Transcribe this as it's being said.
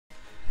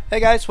Hey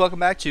guys, welcome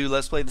back to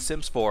Let's Play The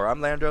Sims 4. I'm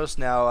Landros.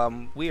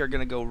 Now we are going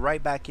to go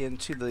right back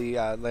into the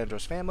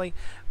Landros family,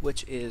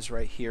 which is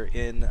right here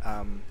in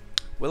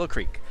Willow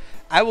Creek.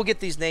 I will get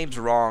these names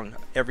wrong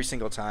every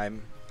single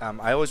time.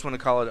 I always want to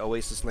call it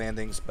Oasis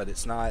Landings, but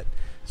it's not.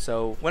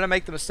 So when I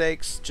make the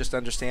mistakes, just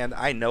understand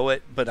I know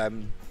it, but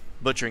I'm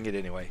butchering it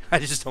anyway. I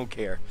just don't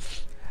care.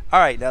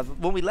 Alright, now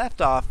when we left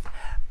off,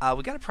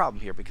 we got a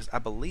problem here because I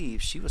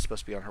believe she was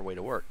supposed to be on her way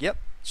to work. Yep,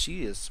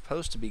 she is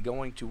supposed to be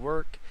going to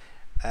work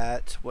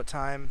at what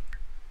time?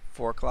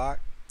 4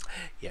 o'clock?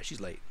 Yeah, she's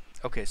late.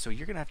 Okay, so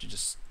you're going to have to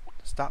just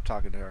stop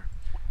talking to her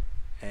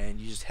and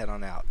you just head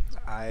on out.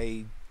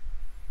 I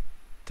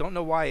don't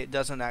know why it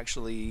doesn't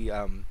actually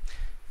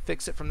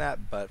fix it from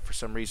that, but for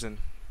some reason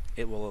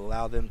it will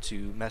allow them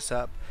to mess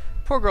up.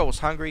 Poor girl was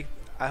hungry.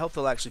 I hope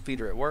they'll actually feed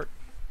her at work.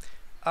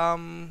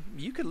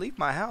 You could leave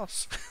my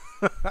house.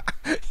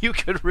 You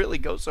could really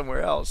go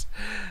somewhere else.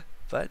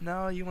 But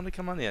no, you want to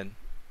come on in.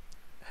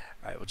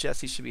 Alright, well,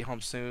 Jesse should be home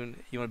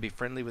soon. You want to be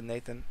friendly with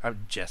Nathan?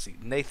 Jesse.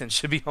 Nathan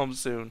should be home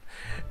soon.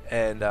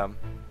 And,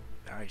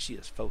 alright, she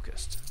is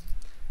focused.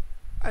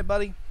 Alright,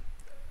 buddy.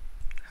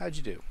 How'd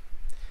you do?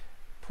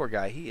 Poor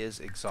guy, he is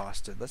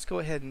exhausted. Let's go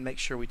ahead and make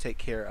sure we take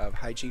care of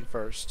hygiene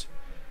first.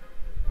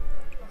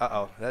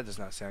 Uh-oh, that does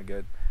not sound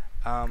good.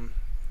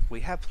 We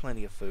have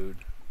plenty of food.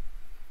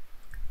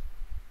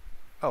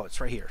 Oh,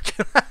 it's right here.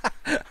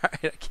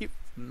 Alright, I keep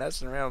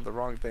messing around with the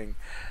wrong thing.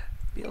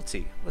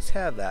 BLT. Let's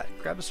have that.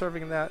 Grab a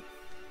serving of that.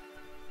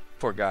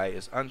 Poor guy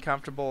is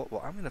uncomfortable.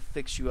 Well, I'm going to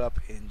fix you up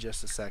in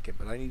just a second,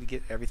 but I need to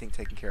get everything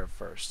taken care of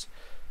first.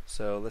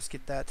 So let's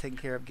get that taken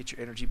care of, get your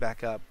energy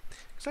back up.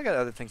 Because I got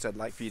other things I'd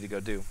like for you to go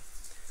do.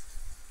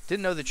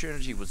 Didn't know that your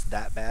energy was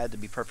that bad, to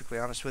be perfectly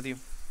honest with you.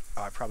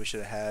 Oh, I probably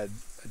should have had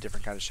a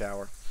different kind of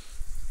shower.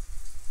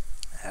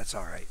 That's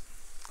alright.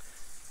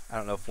 I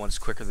don't know if one's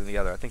quicker than the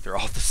other. I think they're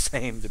all the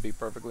same, to be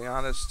perfectly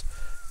honest.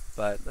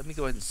 But let me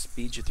go ahead and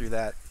speed you through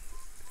that.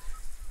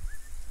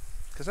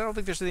 Because I don't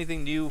think there's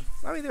anything new.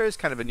 I mean, there is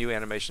kind of a new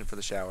animation for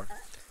the shower.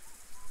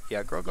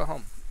 Yeah, girl, go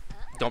home.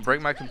 Don't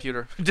break my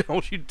computer.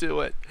 Don't you do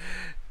it.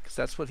 Because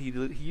that's what he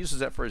uses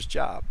that for his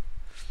job.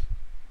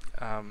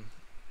 Yeah,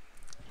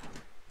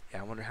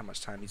 I wonder how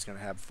much time he's going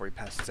to have before he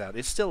passes out.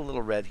 It's still a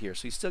little red here,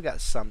 so he's still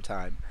got some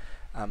time.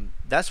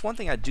 That's one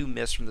thing I do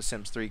miss from The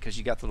Sims 3, because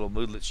you got the little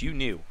moodlets. You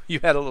knew.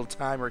 You had a little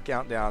timer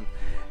countdown,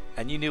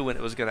 and you knew when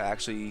it was going to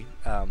actually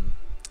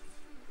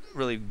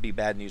really be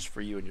bad news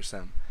for you and your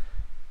sim.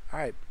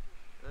 Alright.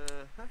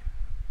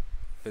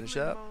 Finish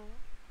up.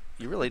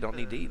 You really don't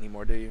need to eat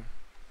anymore, do you?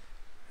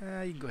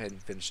 You can go ahead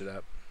and finish it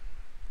up.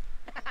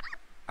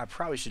 I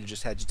probably should have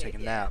just had you take a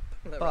nap,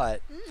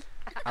 but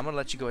I'm going to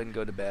let you go ahead and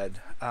go to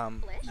bed.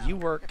 You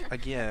work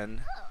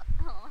again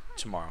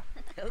tomorrow.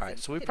 Alright,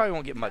 so we probably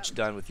won't get much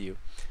done with you.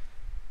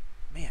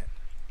 Man,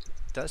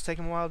 it does take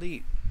him a while to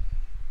eat.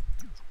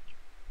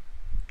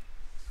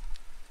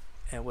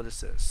 And what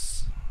is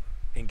this?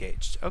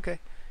 Engaged. Okay.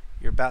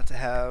 You're about to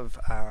have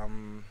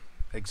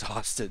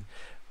exhausted.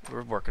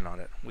 We're working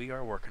on it. We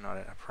are working on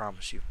it, I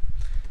promise you.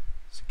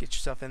 So get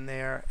yourself in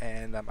there.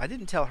 And I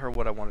didn't tell her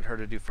what I wanted her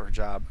to do for her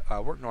job.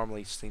 Work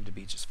normally seemed to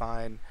be just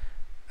fine.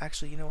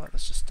 Actually, you know what?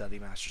 Let's just study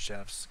Master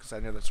Chefs, because I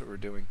know that's what we're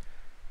doing.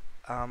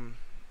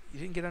 You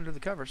didn't get under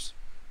the covers.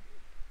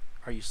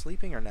 Are you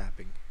sleeping or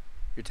napping?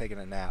 You're taking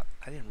a nap.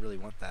 I didn't really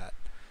want that.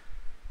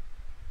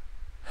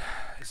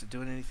 Is it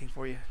doing anything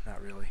for you?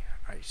 Not really.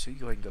 Alright, so you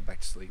go ahead and go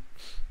back to sleep.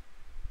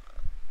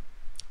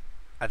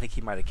 I think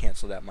he might have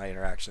canceled out my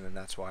interaction, and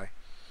that's why.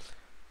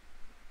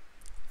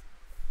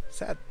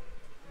 Sad.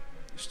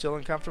 You're still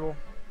uncomfortable?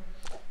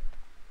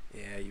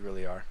 Yeah, you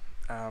really are.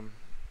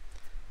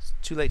 It's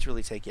too late to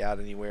really take you out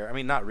anywhere. I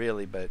mean, not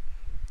really, but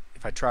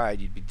if I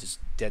tried, you'd be just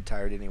dead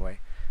tired anyway.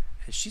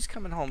 And she's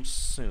coming home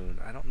soon.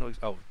 I don't know.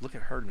 Oh, look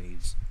at her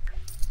needs.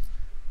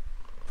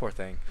 Poor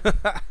thing.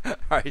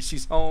 Alright,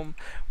 she's home.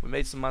 We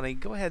made some money.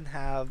 Go ahead and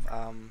have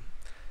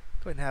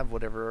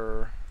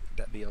whatever.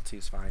 That BLT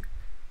is fine.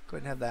 Go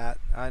ahead and have that.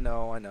 I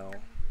know.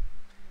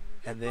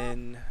 And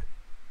then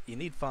you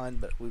need fun,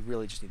 but we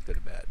really just need to go to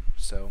bed.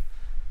 So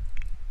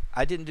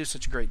I didn't do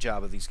such a great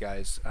job of these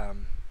guys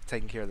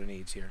taking care of their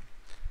needs here.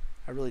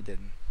 I really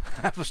didn't.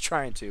 I was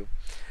trying to,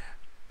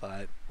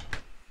 but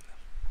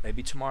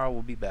maybe tomorrow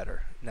will be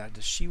better. Now,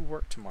 does she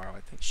work tomorrow?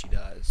 I think she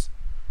does.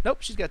 Nope,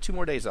 she's got 2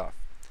 more days off.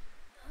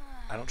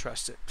 I don't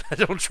trust it. I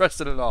don't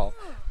trust it at all.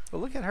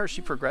 Well, look at her.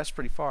 She progressed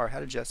pretty far. How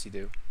did Jesse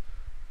do?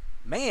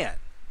 Man!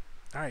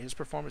 Alright, his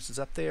performance is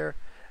up there.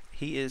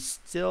 He is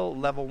still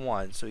level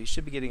 1, so he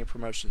should be getting a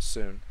promotion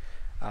soon.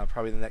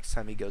 Probably the next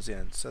time he goes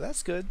in. So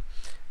that's good.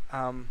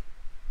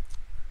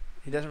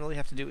 He doesn't really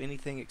have to do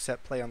anything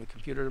except play on the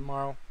computer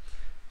tomorrow.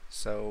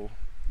 So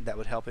that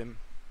would help him.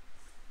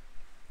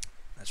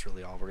 That's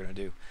really all we're going to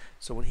do.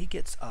 So when he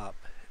gets up,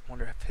 I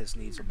wonder if his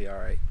needs will be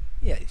alright.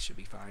 Yeah, he should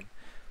be fine.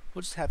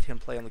 We'll just have him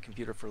play on the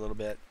computer for a little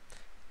bit.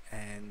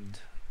 And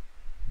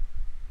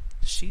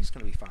she's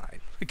going to be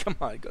fine. Come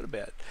on, go to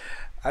bed.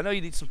 I know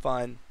you need some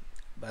fun,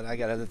 but I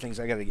got other things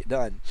I got to get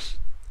done.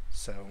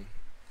 So,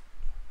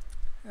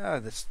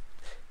 this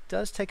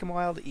does take him a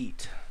while to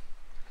eat.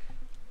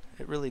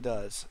 It really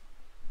does.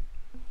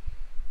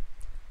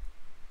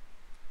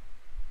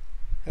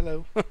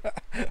 Hello.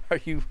 Are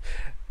you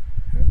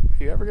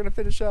ever gonna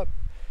finish up?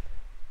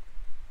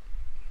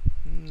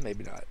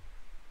 Maybe not.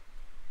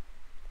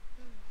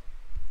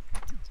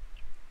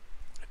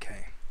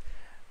 Okay.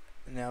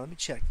 Now let me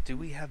check. Do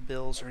we have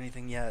bills or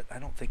anything yet? I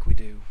don't think we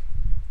do.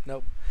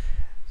 Nope.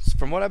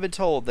 From what I've been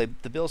told, the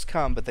bills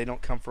come, but they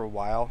don't come for a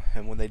while,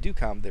 and when they do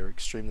come, they're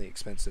extremely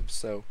expensive.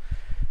 So,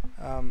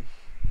 I'm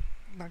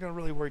not gonna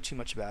really worry too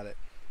much about it.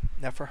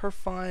 Now, for her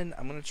fun,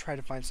 I'm gonna try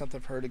to find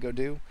something for her to go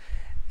do,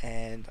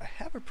 and I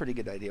have a pretty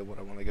good idea what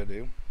I want to go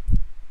do.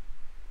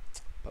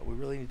 But we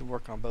really need to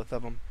work on both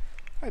of them.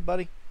 All right,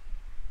 buddy.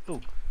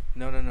 Oh,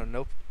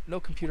 no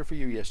computer for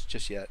you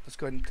just yet. Let's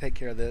go ahead and take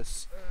care of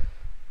this.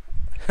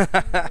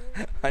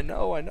 I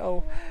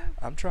know.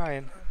 I'm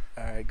trying.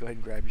 All right, go ahead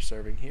and grab your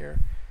serving here,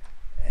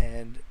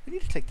 and we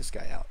need to take this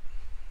guy out.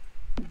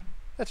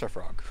 That's our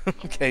frog.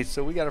 Okay,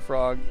 so we got a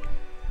frog.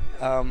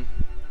 All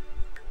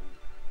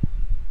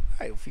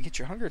right, if you get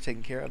your hunger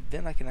taken care of,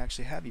 then I can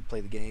actually have you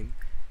play the game,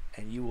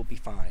 and you will be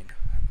fine.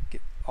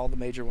 Get all the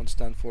major ones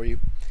done for you,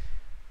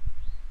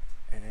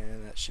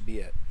 and that should be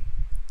it.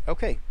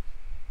 Okay.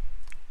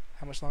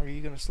 How much longer are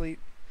you going to sleep?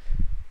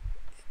 It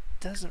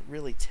doesn't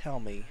really tell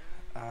me.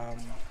 But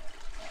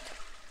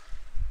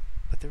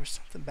there was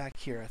something back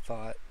here, I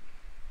thought.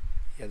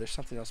 Yeah, there's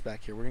something else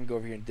back here. We're going to go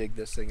over here and dig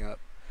this thing up.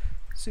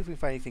 See if we can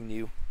find anything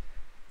new.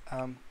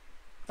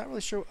 Not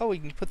really sure. Oh,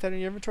 you can put that in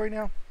your inventory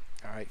now?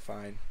 Alright,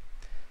 fine.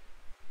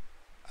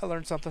 I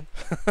learned something.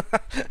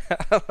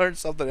 I learned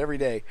something every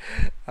day.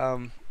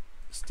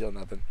 Still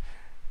nothing.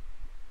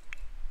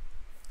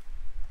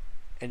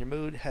 And your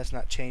mood has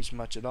not changed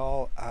much at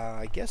all.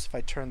 I guess if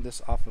I turn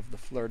this off of the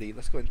flirty,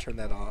 let's go ahead and turn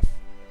that off.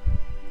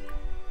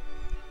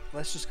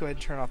 Let's just go ahead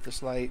and turn off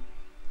this light.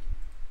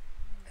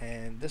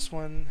 And this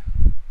one,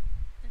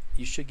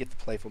 you should get the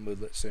playful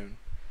moodlet soon.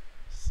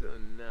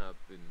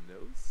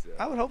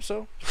 I would hope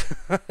so.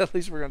 At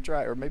least we're going to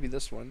try. Or maybe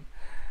this one.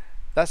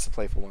 That's the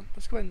playful one.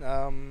 Let's go ahead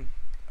and,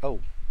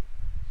 oh.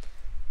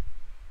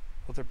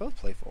 Well, they're both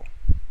playful.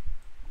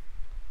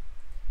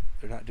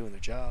 They're not doing their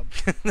job.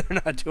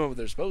 They're not doing what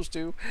they're supposed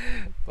to,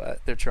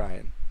 but they're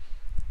trying.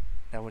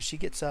 Now, when she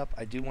gets up,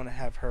 I do want to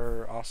have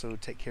her also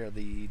take care of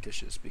the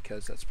dishes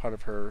because that's part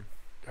of her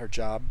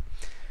job.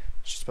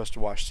 She's supposed to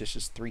wash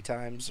dishes 3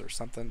 times or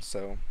something,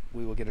 so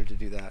we will get her to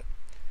do that.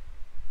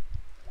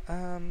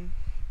 Won't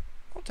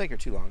take her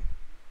too long.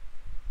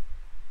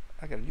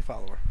 I got a new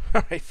follower.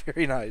 Alright,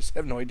 very nice. I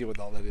have no idea what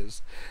all that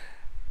is.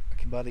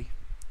 Okay, buddy.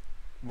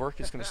 Work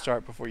is going to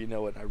start before you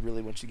know it. I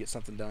really want you to get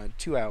something done.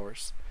 2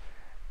 hours.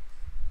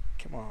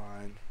 Come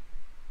on.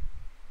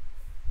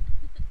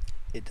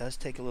 It does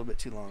take a little bit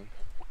too long.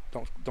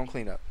 Don't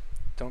clean up.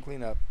 Don't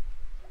clean up.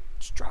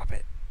 Just drop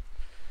it.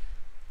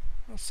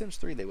 Well, Sims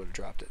 3 they would have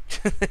dropped it.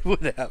 They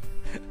would have.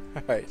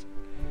 Alright.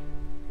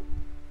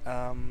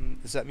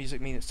 Does that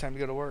music mean it's time to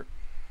go to work?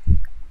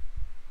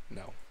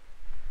 No.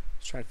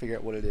 Just trying to figure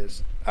out what it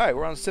is. Alright,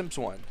 we're on Sims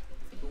 1.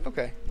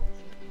 Okay.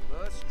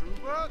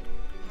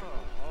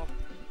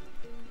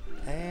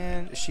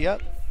 And is she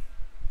up?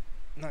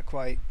 Not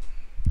quite.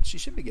 She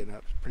should be getting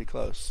up pretty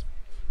close.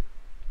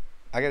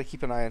 I gotta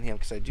keep an eye on him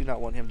because I do not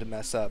want him to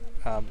mess up.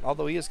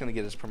 Although he is going to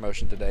get his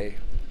promotion today.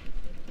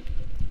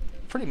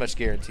 Pretty much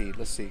guaranteed.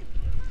 Let's see.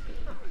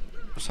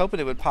 I was hoping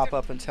it would pop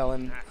up and tell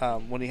him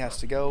when he has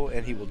to go,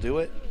 and he will do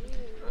it.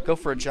 Go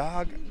for a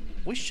jog.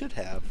 We should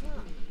have.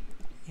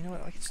 You know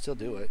what? I can still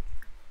do it.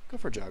 Go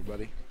for a jog,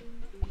 buddy.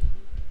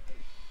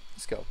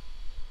 Let's go.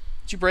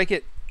 Did you break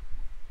it?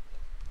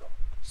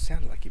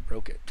 Sounded like he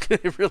broke it.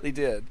 It really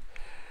did.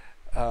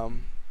 I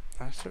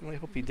certainly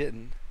hope he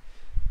didn't.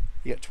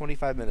 You got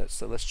 25 minutes,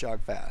 so let's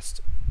jog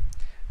fast.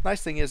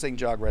 Nice thing is they can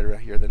jog right around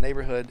here in the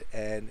neighborhood,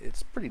 and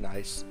it's pretty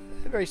nice.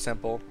 Very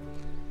simple.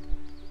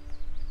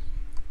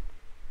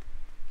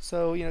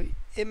 So, you know,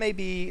 it may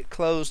be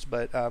closed,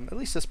 but at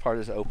least this part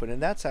is open,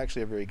 and that's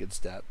actually a very good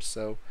step.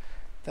 So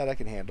that I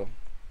can handle.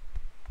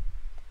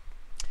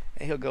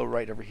 And he'll go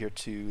right over here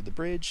to the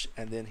bridge,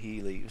 and then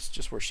he leaves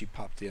just where she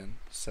popped in.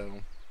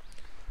 So,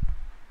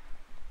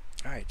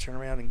 all right, turn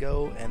around and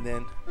go, and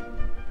then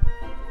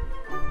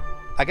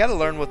I got to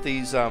learn what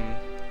these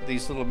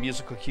little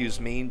musical cues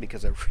mean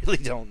because I really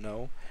don't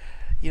know.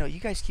 You know, you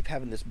guys keep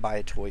having this buy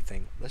a toy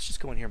thing. Let's just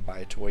go in here and buy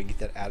a toy and get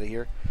that out of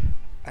here.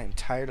 I am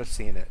tired of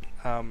seeing it.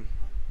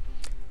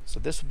 So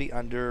this would be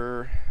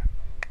under.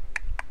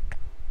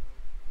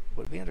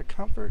 Would it be under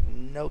comfort?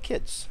 No,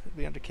 kids. It would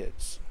be under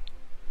kids.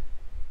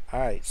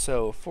 Alright,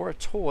 so for a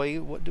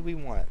toy, what do we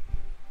want?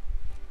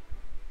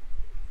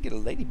 Get a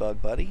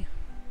ladybug, buddy.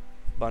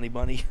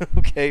 Bunny.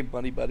 Okay,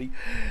 bunny buddy.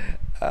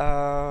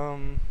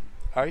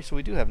 Alright, so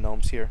we do have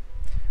gnomes here.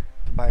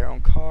 Buy our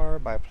own car,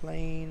 buy a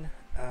plane.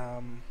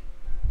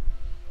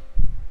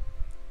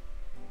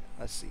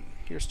 Let's see.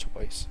 Here's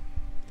toys.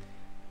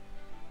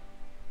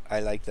 I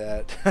like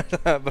that.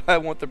 But I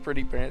want the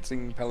pretty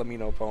prancing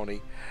Palomino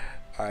pony.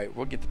 Alright,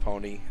 we'll get the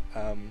pony.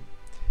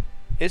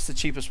 It's the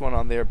cheapest one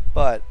on there,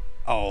 but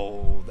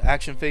oh, the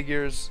action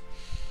figures.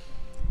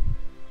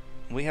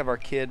 When we have our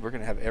kid, we're going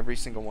to have every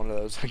single one of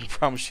those. I can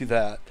promise you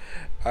that.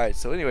 Alright,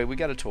 so anyway, we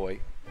got a toy.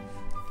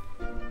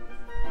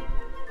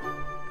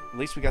 At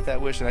least we got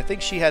that wish, and I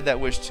think she had that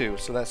wish too,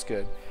 so that's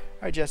good.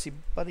 Alright, Jesse,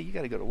 buddy, you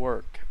got to go to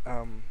work.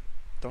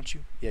 Don't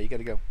you? Yeah, you got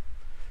to go.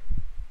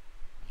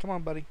 Come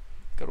on, buddy.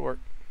 Go to work.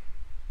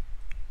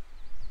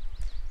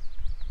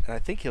 And I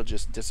think he'll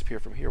just disappear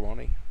from here,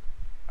 won't he?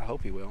 I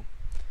hope he will.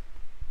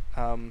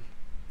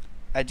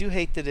 I do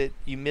hate that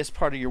you miss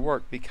part of your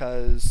work,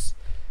 because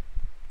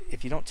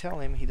if you don't tell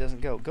him, he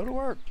doesn't go. Go to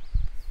work.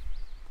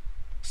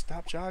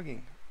 Stop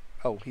jogging.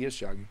 Oh, he is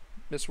jogging.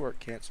 Miss work.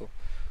 Cancel.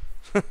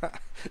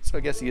 So I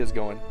guess he is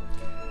going.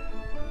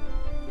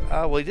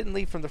 Well, he didn't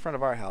leave from the front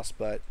of our house,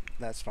 but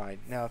that's fine.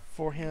 Now,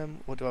 for him,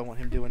 what do I want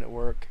him doing at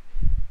work?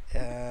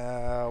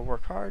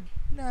 Work hard?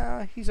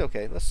 Nah, he's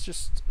okay. Let's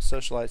just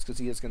socialize, because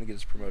he is going to get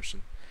his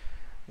promotion.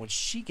 When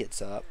she gets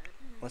up,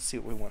 let's see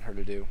what we want her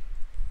to do.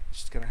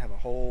 She's going to have a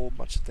whole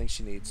bunch of things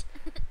she needs.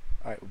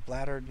 Alright, well,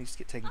 bladder needs to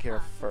get taken care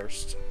of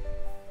first.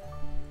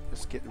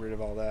 Let's get rid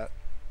of all that.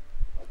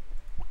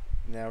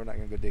 Now we're not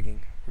going to go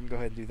digging. We're going to go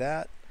ahead and do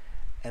that.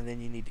 And then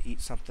you need to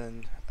eat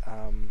something.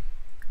 Let's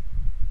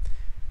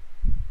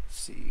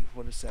see,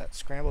 what is that?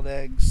 Scrambled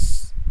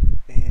eggs.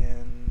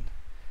 And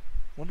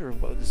wonder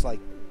what is like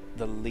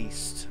the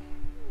least.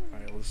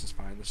 Alright, well, this is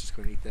fine. Let's just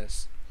go and eat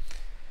this.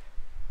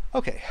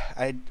 Okay,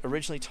 I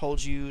originally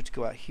told you to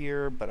go out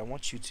here, but I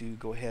want you to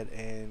go ahead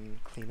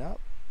and clean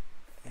up.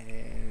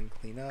 And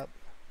clean up.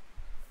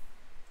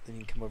 Then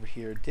you can come over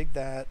here, dig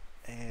that,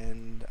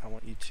 and I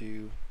want you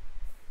to...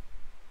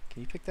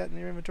 Can you pick that in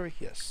your inventory?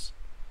 Yes.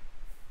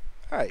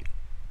 Alright.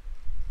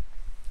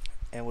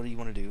 And what do you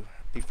want to do?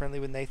 Be friendly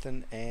with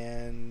Nathan,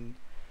 and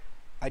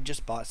I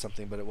just bought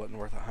something, but it wasn't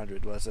worth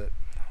 100, was it?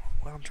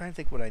 Well, I'm trying to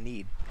think what I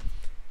need.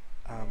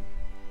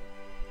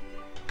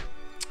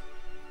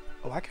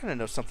 Oh, I kind of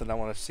know something I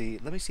want to see.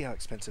 Let me see how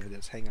expensive it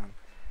is. Hang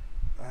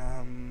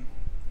on.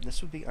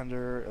 This would be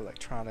under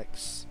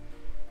electronics.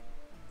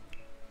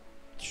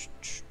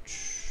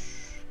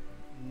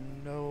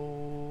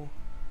 No,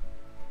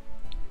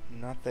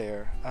 not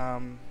there.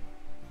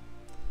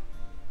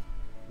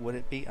 Would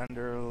it be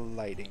under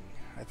lighting?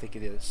 I think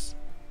it is.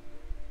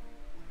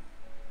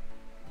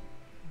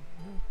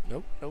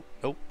 Nope, nope,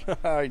 nope.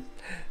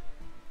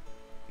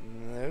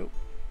 Nope.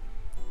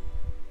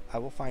 I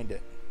will find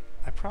it.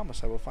 I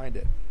promise I will find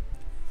it.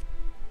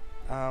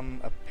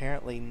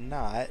 Apparently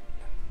not.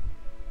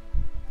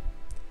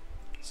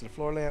 Is it a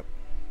floor lamp?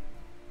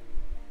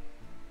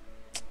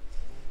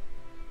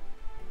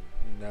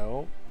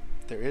 No.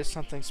 There is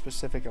something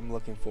specific I'm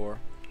looking for.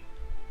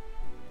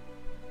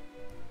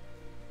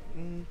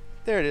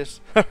 There it is.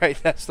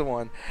 Alright, that's the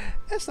one.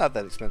 It's not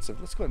that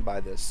expensive. Let's go ahead and buy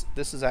this.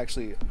 This is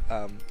actually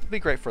be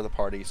great for the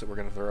parties that we're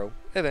going to throw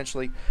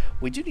eventually.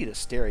 We do need a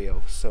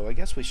stereo, so I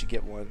guess we should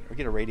get one, or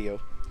get a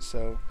radio.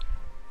 So,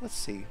 let's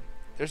see.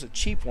 There's a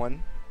cheap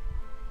one.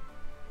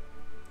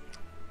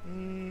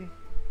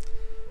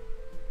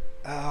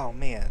 Oh,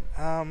 man.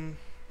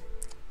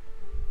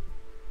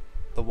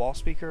 The wall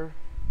speaker.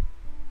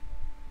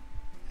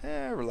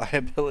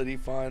 Reliability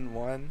fun,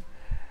 1.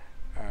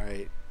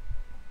 Alright.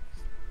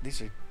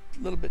 These are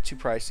a little bit too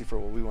pricey for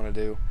what we want to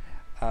do.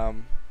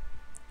 I'm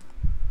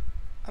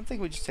thinking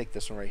we just take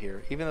this one right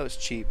here. Even though it's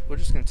cheap, we're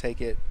just going to take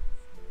it.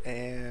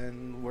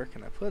 And where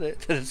can I put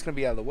it? That it's going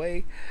to be out of the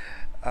way.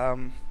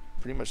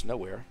 Pretty much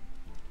nowhere.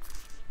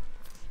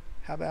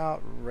 How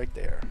about right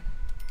there?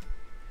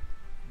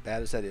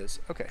 Bad as that is.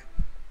 Okay.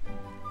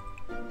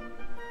 You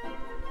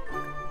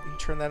can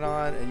turn that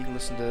on and you can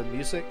listen to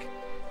music.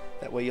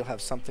 That way you'll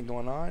have something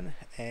going on.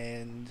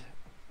 And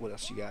what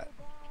else you got?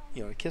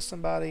 You want to kiss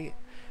somebody?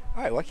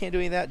 Alright, well, I can't do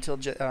any of that until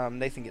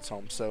Nathan gets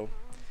home, so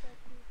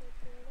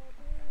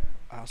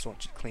I also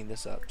want you to clean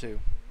this up too.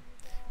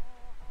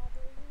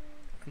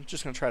 I'm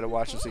just going to try to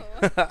watch and see.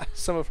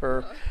 some of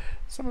her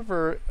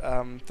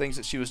things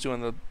that she was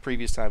doing the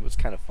previous time was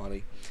kind of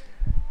funny.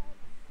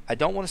 I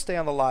don't want to stay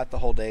on the lot the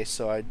whole day,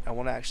 so I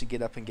want to actually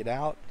get up and get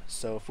out.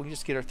 So if we can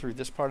just get her through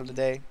this part of the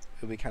day,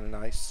 it would be kind of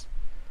nice.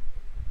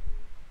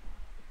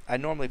 I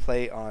normally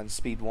play on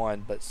speed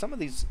 1, but some of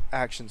these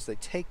actions, they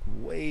take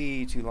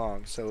way too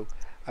long. So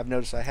I've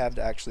noticed I have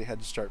actually had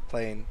to start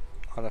playing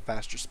on a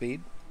faster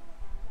speed.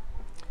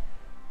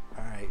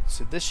 Alright,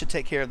 so this should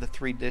take care of the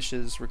 3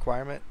 dishes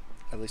requirement.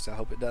 At least I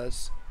hope it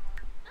does.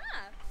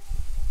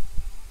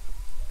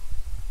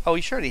 Oh,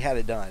 he sure already had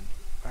it done.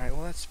 Alright,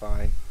 well that's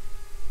fine.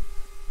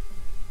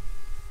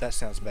 That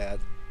sounds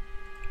bad.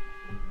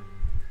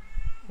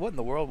 What in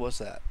the world was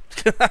that?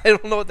 I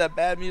don't know what that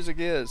bad music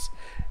is.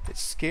 It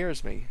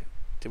scares me.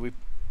 Did we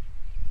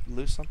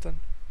lose something?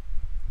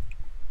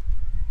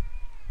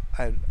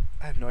 I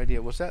have no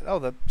idea. Was that?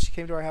 Oh, she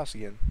came to our house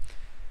again.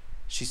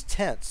 She's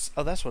tense.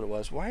 Oh, that's what it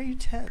was. Why are you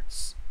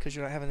tense? Because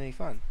you're not having any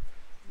fun.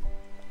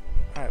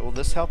 Alright, will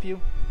this help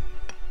you?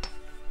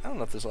 I don't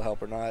know if this will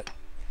help or not.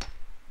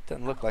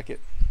 Doesn't look like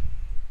it.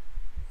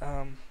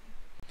 Oh,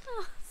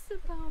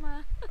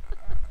 Saboma.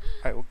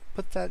 Alright, well,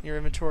 put that in your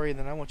inventory, and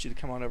then I want you to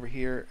come on over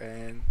here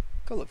and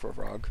go look for a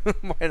frog.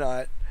 Why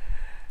not?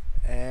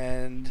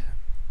 And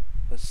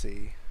let's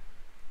see.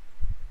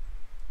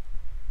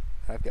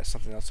 I've got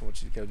something else I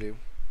want you to go do.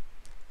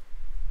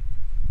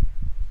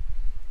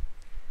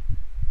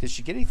 Did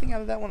she get anything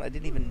out of that one? I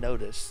didn't even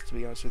notice, to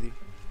be honest with you.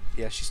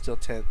 Yeah, she's still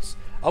tense.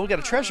 Oh, we got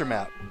a treasure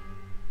map.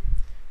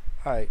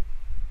 Alright.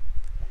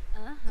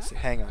 Let's see.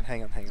 Hang on.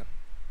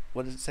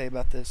 What does it say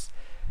about this?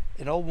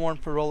 An old worn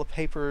roll of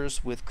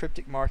papers with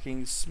cryptic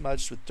markings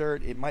smudged with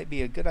dirt. It might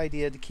be a good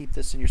idea to keep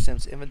this in your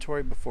Sims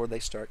inventory before they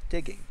start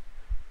digging.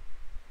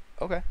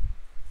 Okay.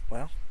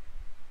 Well,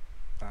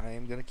 I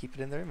am going to keep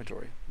it in their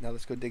inventory. Now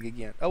let's go dig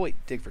again. Oh, wait.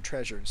 Dig for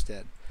treasure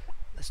instead.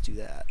 Let's do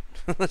that.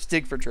 Let's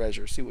dig for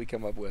treasure. See what we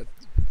come up with.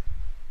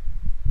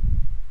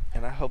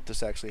 And I hope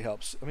this actually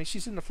helps. I mean,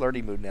 she's in the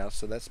flirty mood now,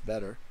 so that's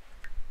better.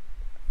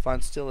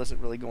 Fun still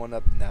isn't really going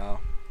up now.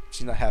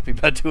 She's not happy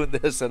about doing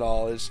this at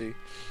all, is she?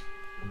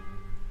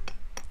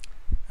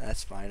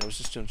 That's fine. I was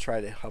just going to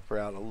try to help her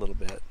out a little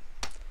bit.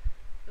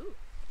 Ooh.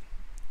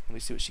 Let me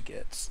see what she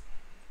gets.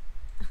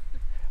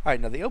 Alright,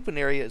 now the open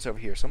area is over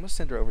here, so I'm going to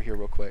send her over here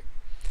real quick.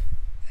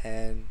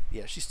 And,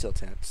 yeah, she's still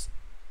tense.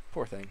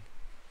 Poor thing.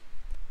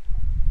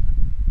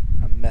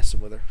 I'm messing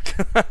with her.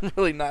 I'm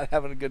really not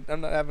having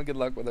good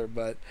luck with her,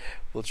 but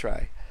we'll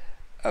try.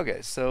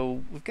 Okay,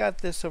 so we've got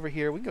this over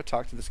here. We can go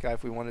talk to this guy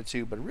if we wanted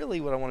to, but really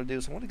what I want to do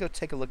is I want to go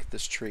take a look at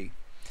this tree.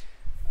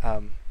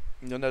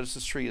 You'll notice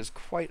this tree is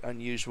quite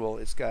unusual.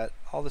 It's got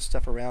all this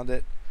stuff around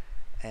it,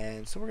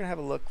 and so we're going to have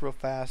a look real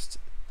fast,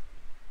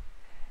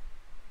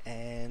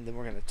 and then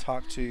we're going to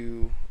talk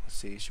to, let's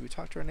see, should we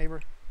talk to our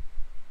neighbor?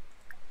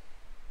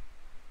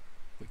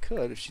 We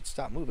could if she'd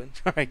stop moving.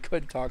 Alright, go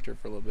ahead and talk to her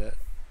for a little bit.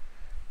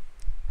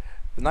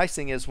 The nice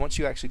thing is once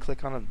you actually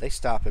click on them, they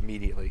stop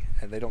immediately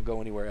and they don't go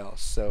anywhere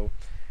else, so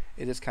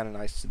it is kind of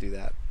nice to do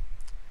that.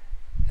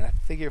 And I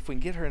figure if we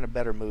can get her in a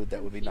better mood,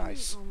 that would be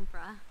nice.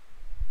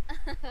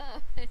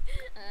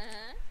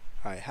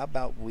 Alright, how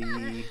about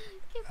we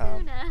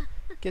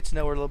get to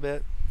know her a little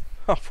bit.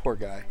 Oh, poor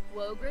guy.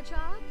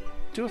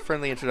 Do a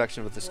friendly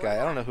introduction with this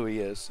guy. I don't know who he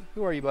is.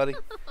 Who are you, buddy?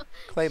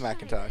 Clay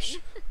McIntosh.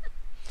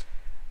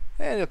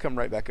 And he'll come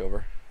right back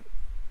over,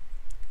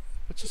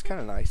 which is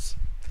kind of nice.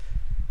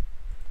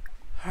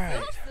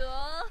 Alright.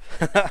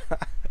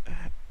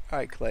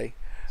 Alright, Clay.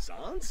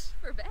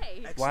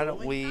 Why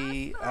don't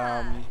we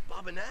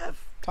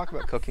talk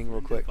about cooking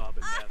real quick.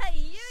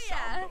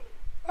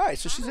 Alright,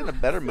 so she's in a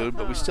better mood,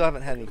 but we still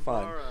haven't had any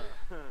fun.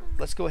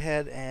 Let's go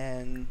ahead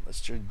and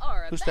let's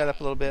boost that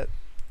up a little bit.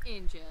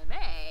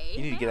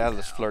 You need to get out of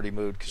this flirty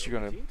mood because you're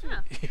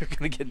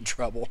gonna get in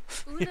trouble.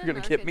 You're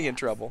gonna get me in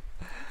trouble.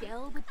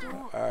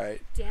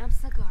 Alright.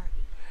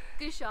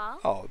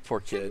 Oh, poor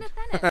kid.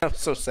 I'm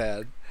so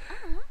sad.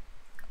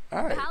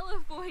 Alright.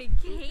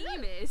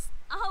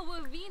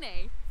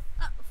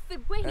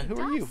 And who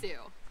are you?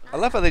 I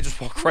love how they just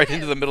walk right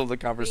into the middle of the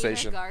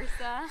conversation.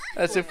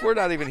 As if we're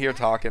not even here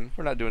talking.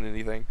 We're not doing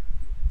anything.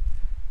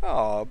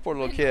 Oh, poor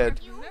little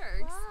kid.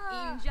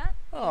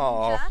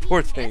 Oh,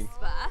 poor thing.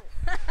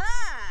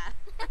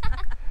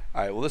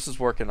 Alright, well this is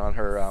working on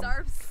her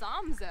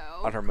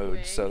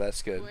mood, so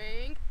that's good.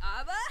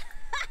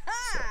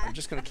 So I'm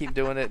just gonna keep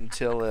doing it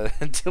until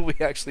until we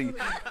actually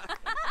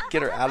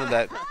get her out of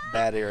that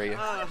bad area.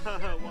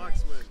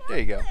 There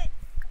you go.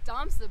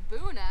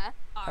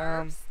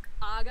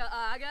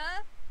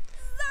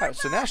 Alright,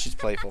 so now she's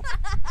playful.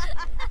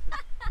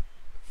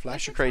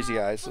 Flash your crazy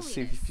eyes. Let's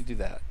see if you do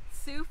that.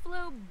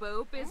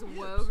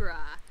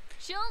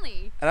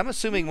 And I'm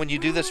assuming when you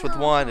do this with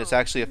one, it's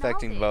actually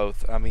affecting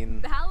both. I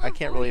mean, I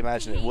can't really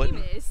imagine it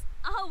wouldn't.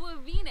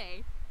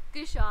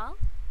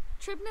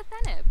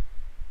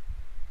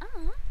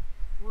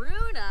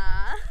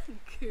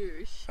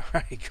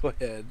 Alright, go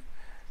ahead.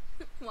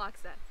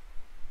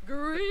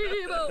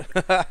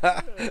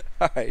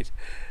 Alright.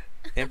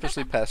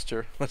 Impishly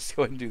pester. Let's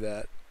go ahead and do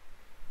that.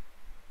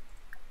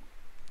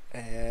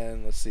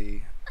 And let's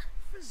see.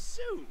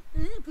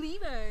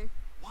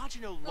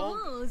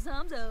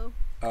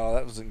 Oh,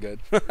 that wasn't good.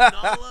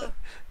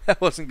 That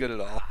wasn't good at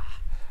all.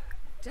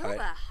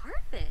 Right.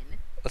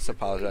 Let's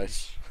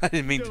apologize. I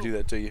didn't mean to do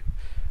that to you.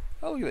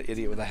 Oh, look at that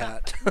idiot with a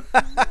hat.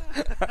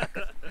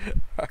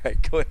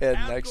 Alright, go ahead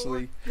and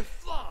actually do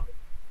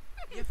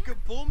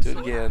it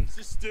again.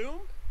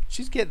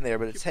 She's getting there,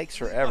 but it takes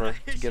forever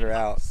to get her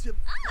out. To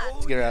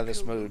get her out of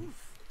this mood.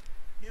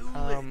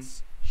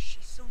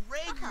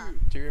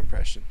 Do your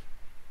impression.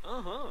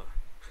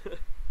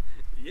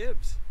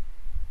 Yibs.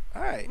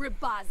 Alright.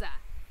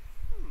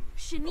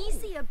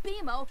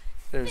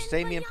 There's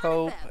Damien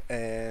Pope,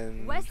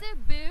 and I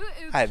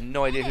have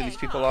no idea who these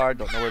people are,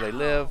 don't know where they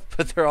live,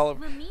 but they're all.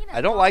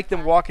 I don't like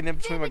them walking in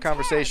between my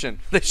conversation.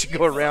 They should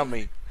go around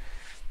me.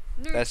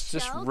 That's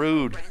just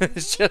rude.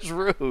 It's just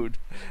rude.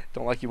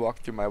 Don't like you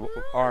walking through my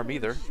arm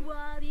either.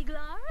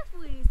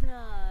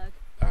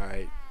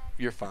 Alright,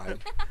 you're fine.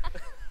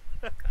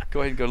 Go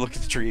ahead and go look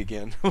at the tree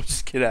again. We'll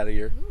just get out of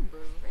here.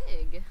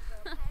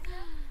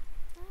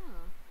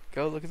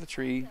 Go look at the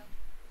tree.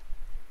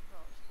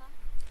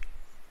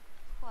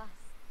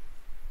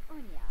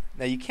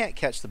 Now you can't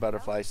catch the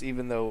butterflies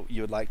even though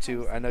you would like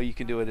to. I know you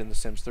can do it in The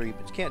Sims 3,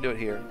 but you can't do it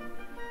here.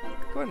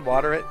 Go ahead and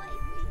water it.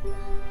 And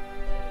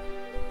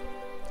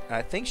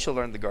I think she'll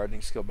learn the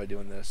gardening skill by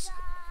doing this.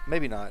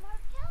 Maybe not.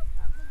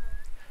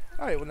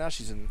 Alright, well now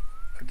she's in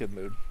a good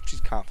mood. She's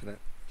confident.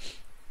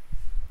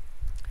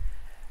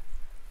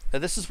 Now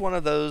this is one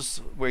of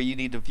those where you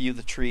need to view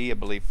the tree, I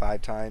believe,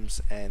 5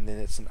 times, and then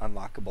it's an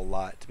unlockable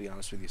lot, to be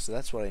honest with you. So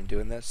that's why I'm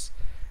doing this.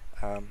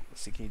 Let's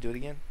see, can you do it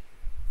again?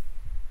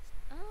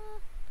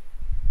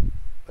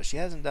 But she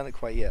hasn't done it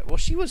quite yet. Well,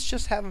 she was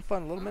just having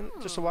fun a little minute,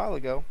 just a while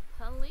ago.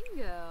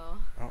 Palingo.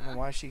 I don't know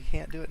why she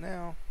can't do it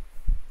now.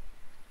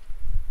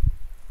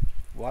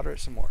 Water it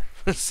some more.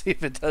 Let's see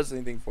if it does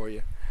anything for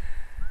you.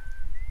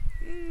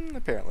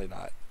 Apparently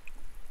not.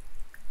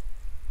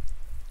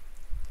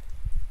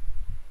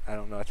 I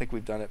don't know. I think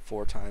we've done it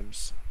 4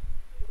 times.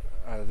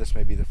 This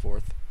may be the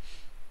 4th.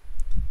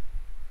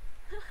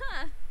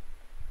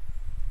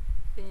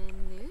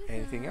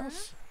 Anything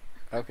else?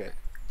 Okay.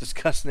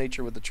 Discuss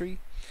nature with the tree.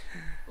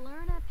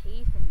 Learn a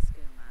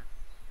Pathenscuma.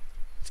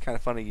 It's kind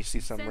of funny. You see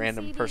some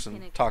random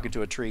person talking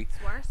to a tree.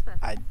 Swarspa.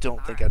 I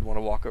don't think I'd want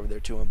to walk over there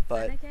to him,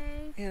 but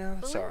Seneke, you know,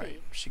 it's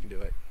alright. She can do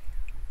it.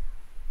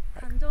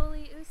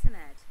 Handoli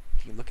Usanet.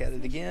 You can look at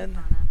it again.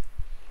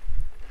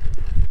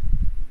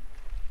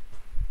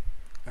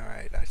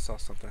 Alright, I saw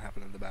something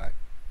happen in the back.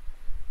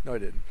 No, I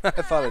didn't. I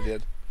thought I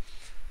did.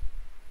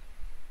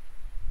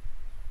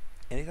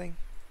 Anything?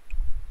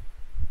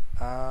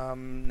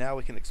 Now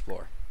we can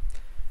explore.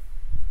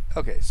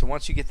 Okay, so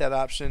once you get that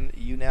option,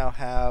 you now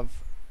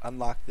have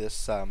unlocked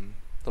this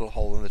little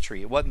hole in the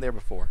tree. It wasn't there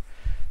before.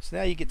 So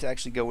now you get to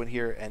actually go in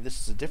here, and this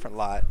is a different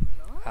lot.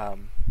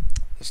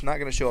 It's not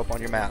going to show up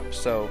on your map.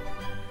 So,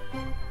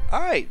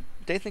 alright,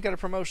 Nathan got a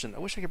promotion. I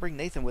wish I could bring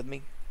Nathan with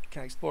me.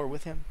 Can I explore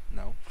with him?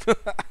 No.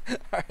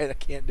 Alright, I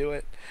can't do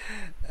it.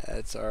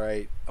 That's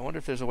alright. I wonder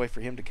if there's a way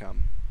for him to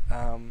come.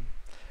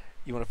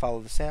 You want to follow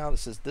the sound. It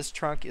says, this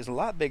trunk is a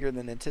lot bigger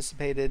than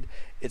anticipated.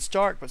 It's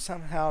dark, but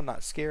somehow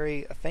not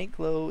scary. A faint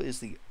glow is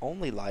the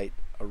only light.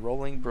 A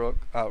rolling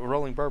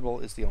burble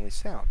is the only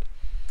sound.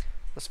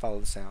 Let's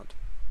follow the sound.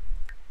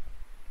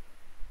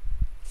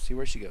 See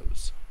where she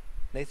goes.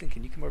 Nathan,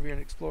 can you come over here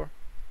and explore?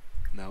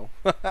 No.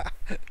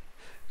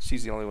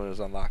 She's the only one who's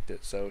unlocked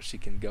it, so she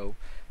can go.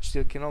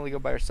 She can only go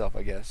by herself,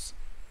 I guess.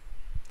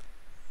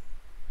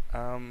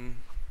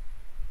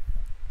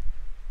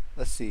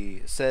 Let's see.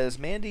 It says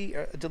Mandy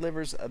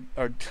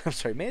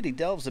Mandy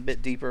delves a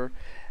bit deeper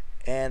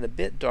and a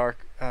bit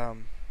darker.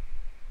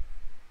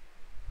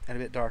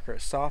 A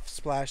soft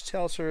splash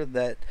tells her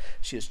that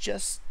she has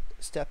just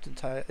stepped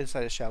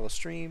inside a shallow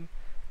stream.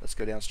 Let's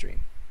go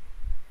downstream.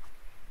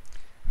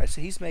 Alright,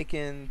 so he's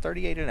making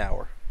 38 an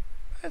hour.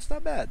 That's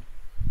not bad.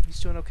 He's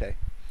doing okay.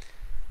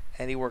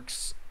 And he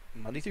works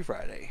Monday through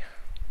Friday.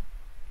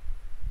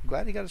 I'm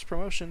glad he got his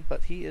promotion,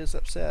 but he is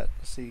upset.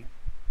 Let's see.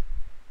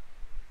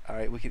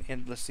 Alright, we can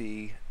end, let's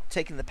see.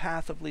 Taking the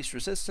path of least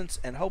resistance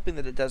and hoping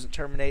that it doesn't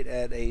terminate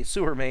at a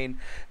sewer main,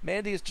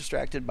 Mandy is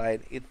distracted by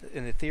an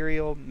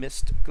ethereal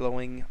mist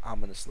glowing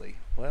ominously.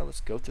 Well,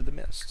 let's go through the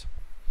mist.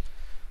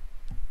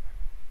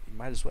 You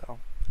might as well.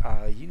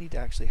 You need to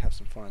actually have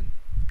some fun.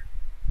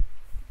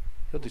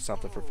 He'll do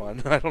something for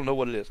fun. I don't know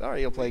what it is. Alright,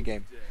 he'll play a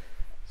game.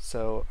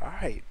 So,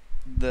 alright.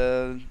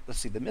 Let's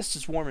see, the mist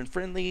is warm and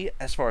friendly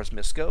as far as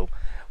mists go.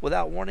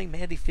 Without warning,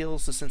 Mandy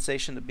feels the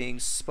sensation of being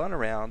spun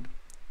around.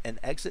 An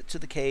exit to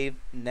the cave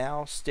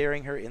now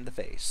staring her in the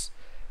face.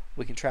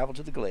 We can travel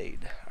to the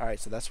glade. Alright,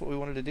 so that's what we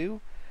wanted to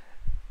do.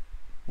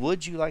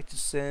 Would you like to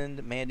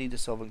send Mandy to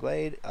Sylvan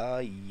Glade?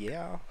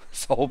 Yeah.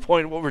 That's the whole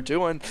point of what we're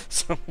doing.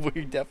 So we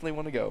definitely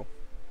want to go.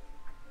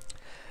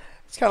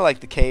 It's kind of like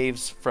the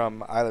caves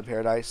from Island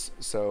Paradise.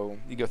 So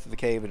you go through the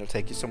cave and it'll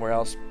take you somewhere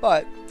else.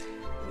 But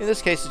in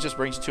this case, it just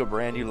brings you to a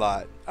brand new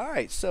lot.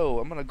 Alright, so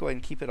I'm going to go ahead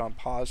and keep it on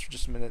pause for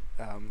just a minute.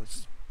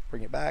 Let's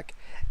bring it back.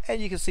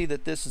 And you can see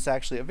that this is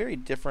actually a very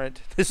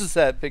different, this is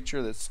that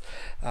picture that's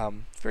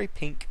very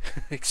pink,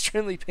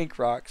 extremely pink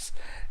rocks.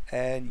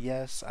 And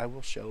yes, I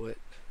will show it.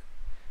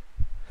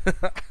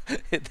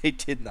 They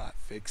did not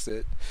fix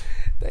it.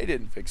 They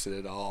didn't fix it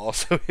at all.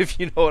 So if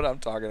you know what I'm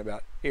talking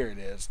about, here it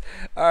is.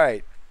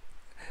 Alright.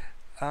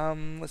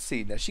 Let's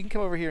see. Now she can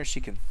come over here and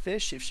she can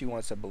fish if she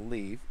wants, I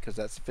believe, because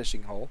that's a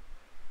fishing hole.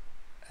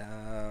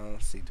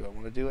 Let's see. Do I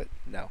want to do it?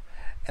 No.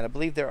 And I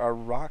believe there are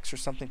rocks or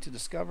something to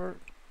discover.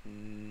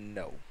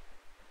 No.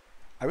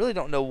 I really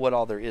don't know what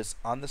all there is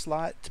on this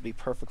lot, to be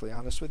perfectly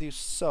honest with you.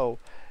 So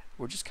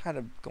we're just kind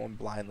of going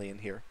blindly in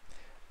here.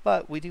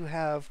 But we do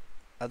have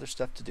other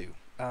stuff to do.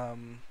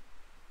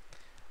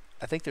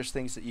 I think there's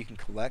things that you can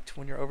collect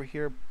when you're over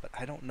here, but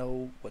I don't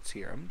know what's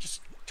here. I'm going to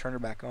just turn her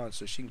back on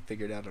so she can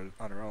figure it out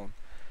on her own.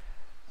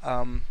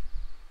 And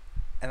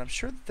I'm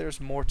sure that there's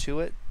more to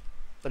it,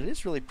 but it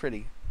is really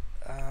pretty.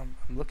 I'm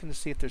looking to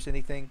see if there's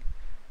anything.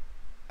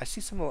 I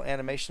see some little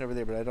animation over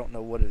there, but I don't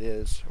know what it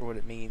is or what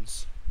it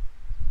means.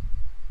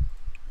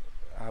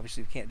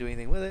 Obviously, we can't do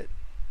anything with it.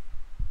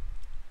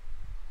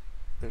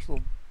 There's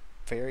little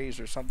fairies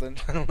or something.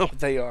 I don't know what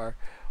they are.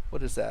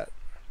 What is that?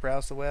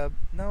 Browse the web?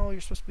 No,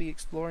 you're supposed to be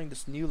exploring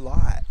this new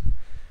lot.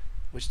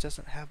 which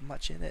doesn't have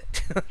much in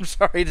it. I'm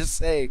sorry to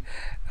say.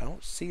 I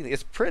don't see anything.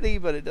 It's pretty,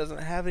 but it doesn't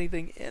have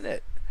anything in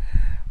it.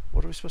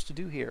 What are we supposed to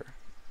do here?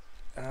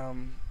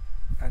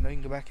 I know you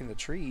can go back in the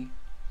tree.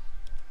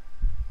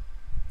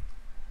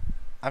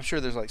 I'm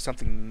sure there's like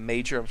something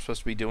major I'm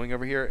supposed to be doing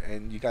over here,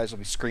 and you guys will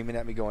be screaming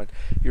at me going,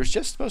 you're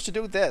just supposed to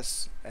do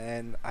this,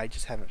 and I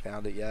just haven't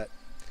found it yet.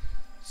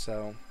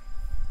 So,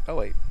 oh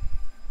wait.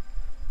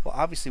 Well,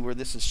 obviously where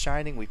this is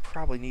shining, we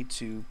probably need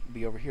to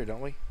be over here,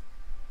 don't we?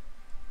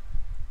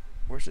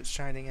 Where's it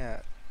shining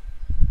at?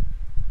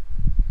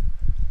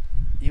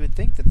 You would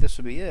think that this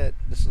would be it.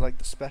 This is like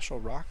the special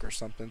rock or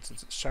something,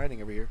 since it's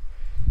shining over here.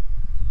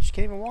 She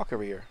can't even walk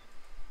over here.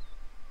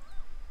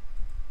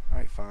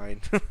 Alright,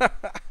 fine.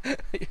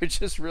 You're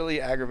just really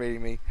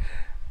aggravating me.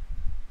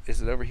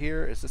 Is it over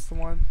here? Is this the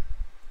one?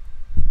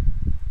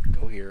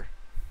 Go here.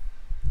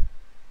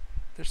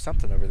 There's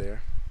something over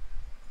there.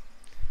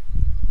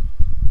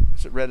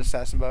 Is it red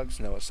assassin bugs?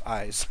 No, it's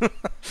eyes.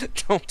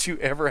 Don't you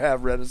ever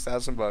have red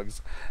assassin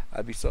bugs.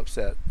 I'd be so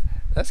upset.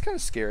 That's kind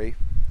of scary.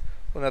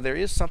 Well, now there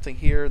is something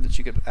here that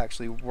you could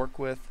actually work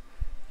with.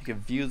 You can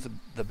view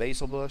the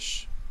basil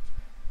bush.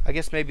 I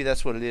guess maybe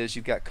that's what it is.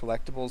 You've got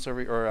collectibles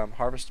over, or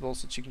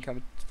harvestables that you can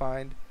come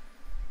find.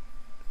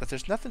 But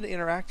there's nothing to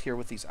interact here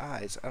with these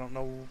eyes. I don't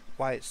know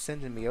why it's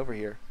sending me over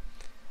here.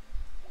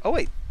 Oh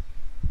wait,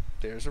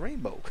 there's a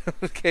rainbow.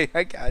 Okay,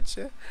 I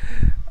gotcha.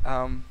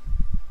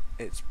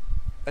 It's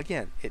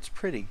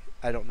pretty.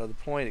 I don't know the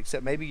point,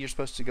 except maybe you're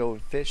supposed to go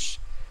and fish.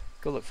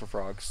 Go look for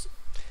frogs,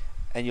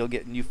 and you'll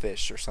get new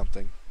fish or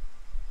something.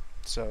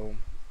 So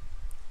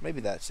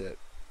maybe that's it.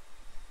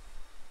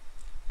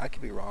 I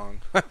could be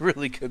wrong. I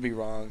really could be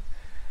wrong.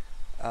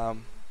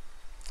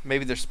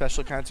 Maybe there's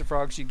special kinds of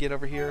frogs you get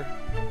over here.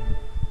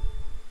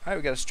 Alright,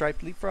 we got a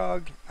striped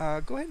leapfrog.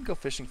 Go ahead and go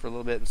fishing for a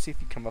little bit and see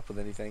if you come up with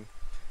anything.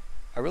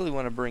 I really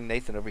want to bring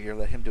Nathan over here and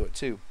let him do it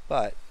too,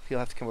 but he'll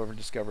have to come over and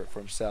discover it for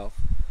himself.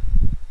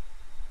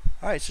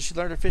 Alright, so she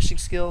learned her fishing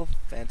skill.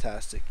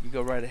 Fantastic. You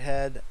go right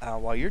ahead.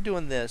 While you're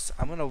doing this,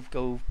 I'm going to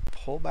go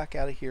pull back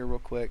out of here real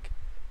quick.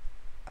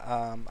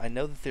 I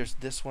know that there's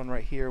this one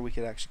right here. We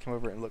could actually come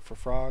over and look for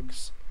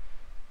frogs.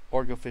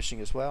 Or go fishing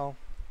as well.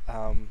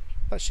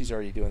 But she's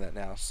already doing that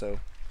now, so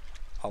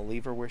I'll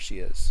leave her where she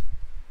is.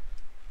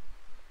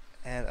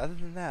 And other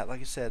than that, like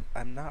I said,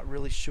 I'm not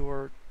really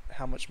sure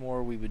how much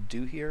more we would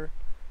do here.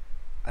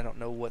 I don't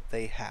know what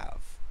they have.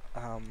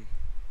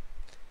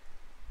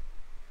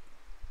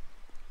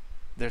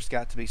 There's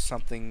got to be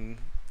something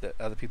that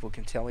other people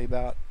can tell me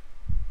about.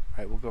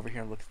 Alright, we'll go over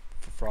here and look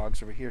for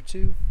frogs over here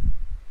too.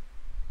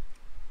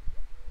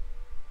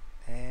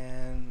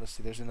 And let's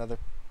see, there's another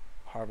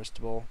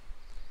harvestable.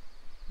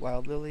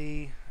 Wild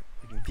lily.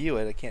 We can view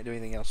it. I can't do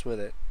anything else with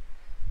it.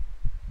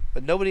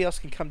 But nobody else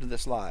can come to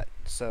this lot,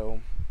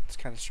 so it's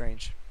kind of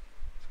strange.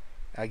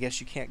 I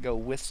guess you can't go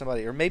with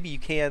somebody, or maybe you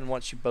can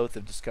once you both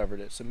have discovered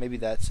it, so maybe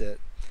that's it.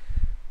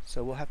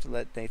 So we'll have to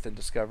let Nathan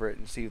discover it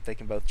and see if they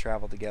can both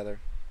travel together.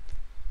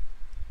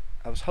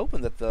 I was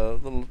hoping that the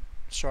little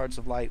shards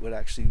of light would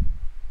actually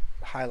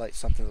highlight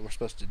something that we're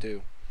supposed to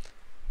do.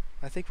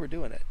 I think we're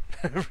doing it.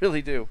 I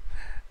really do.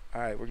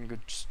 Alright, we're going to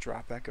go just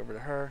drop back over to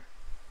her.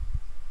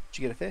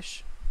 Did you get a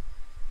fish?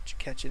 Did you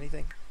catch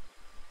anything?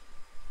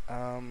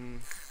 You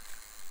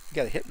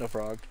got a hypno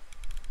frog.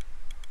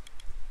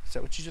 Is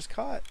that what you just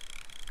caught?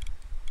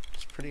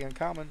 It's pretty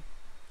uncommon.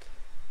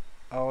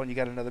 Oh, and you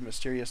got another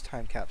mysterious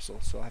time capsule,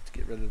 so I'll have to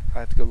get rid of. I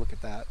have to go look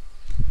at that.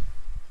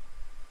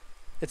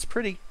 It's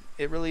pretty.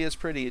 It really is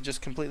pretty. It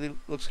just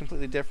looks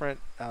completely different.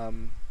 I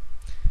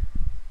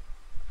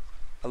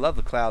love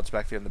the clouds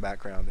back there in the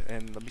background.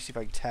 And let me see if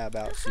I can tab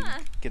out so you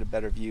can get a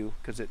better view,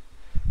 because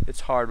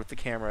it's hard with the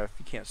camera if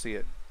you can't see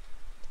it.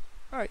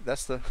 Alright,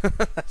 that's the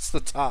that's the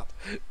top,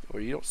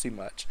 where you don't see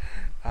much.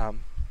 But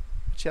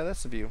yeah,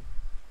 that's the view.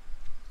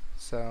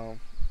 So,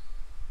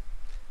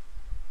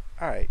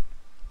 alright,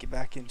 get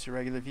back into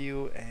regular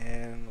view,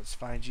 and let's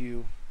find you.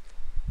 You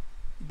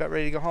about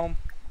ready to go home?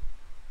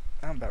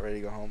 I'm about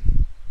ready to go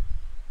home.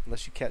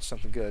 Unless you catch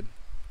something good.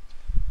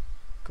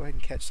 Go ahead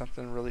and catch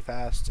something really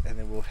fast, and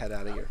then we'll head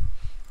out of here.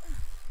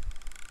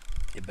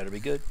 It better be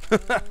good.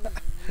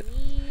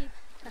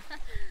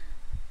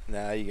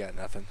 Nah, you got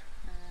nothing.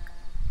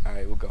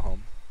 Alright, we'll go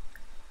home.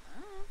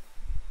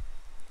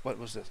 What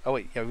was this? Oh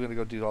wait, yeah, we're going to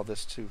go do all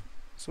this too.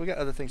 So we got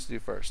other things to do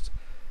first.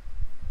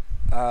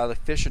 The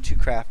fish are too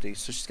crafty,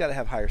 so she's got to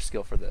have higher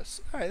skill for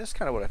this. Alright, that's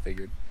kind of what I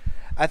figured.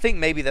 I think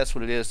maybe that's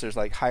what it is. There's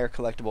like higher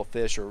collectible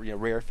fish, or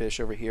rare fish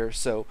over here,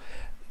 so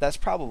that's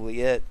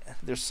probably it.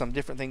 There's some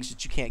different things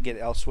that you can't get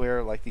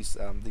elsewhere, like these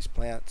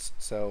plants,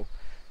 so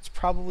it's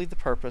probably the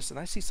purpose. And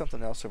I see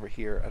something else over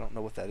here. I don't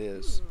know what that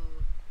is.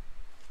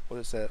 What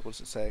is that? What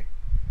does it say?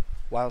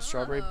 Wild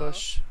strawberry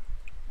bush.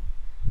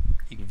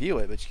 You can view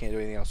it, but you can't do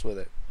anything else with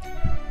it.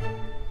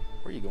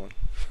 Where are you going?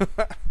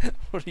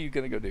 What are you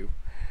gonna go do?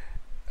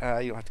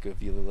 You don't have to go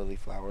view the lily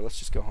flower. Let's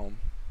just go home.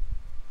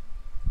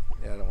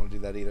 Yeah, I don't want to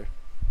do that either.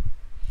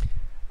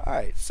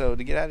 Alright, so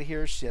to get out of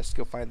here, she has to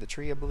go find the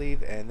tree, I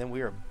believe, and then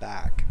we are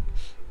back.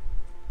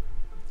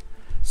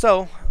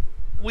 So,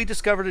 we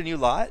discovered a new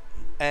lot.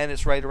 and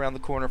it's right around the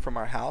corner from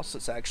our house.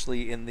 It's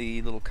actually in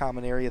the little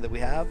common area that we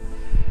have,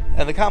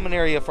 and the common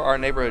area for our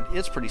neighborhood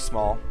is pretty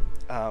small.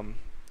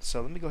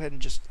 So let me go ahead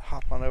and just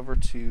hop on over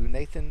to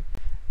Nathan.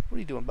 What are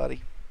you doing,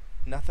 buddy?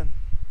 Nothing?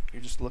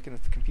 You're just looking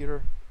at the computer?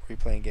 Or are you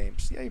playing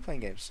games? Yeah, you're playing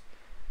games.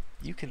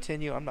 You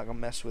continue. I'm not going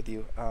to mess with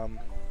you. I'm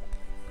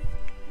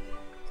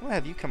going to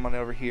have you come on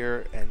over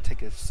here and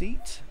take a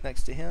seat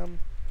next to him.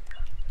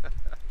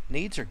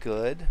 Needs are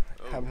good.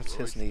 How about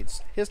his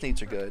needs? His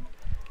needs are good.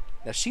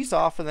 Now, she's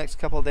off for the next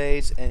couple of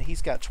days, and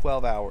he's got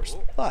 12 hours.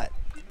 But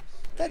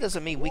that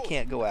doesn't mean we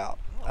can't go out.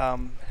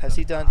 Has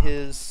he done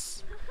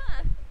his...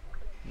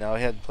 No,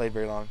 he hadn't played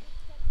very long.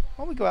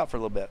 Why don't we go out for a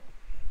little bit?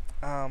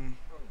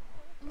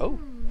 Oh.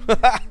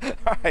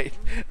 Alright.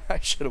 I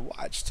should have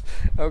watched.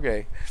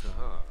 Okay.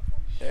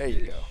 There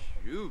you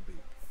go.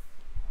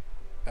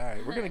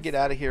 Alright, we're going to get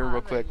out of here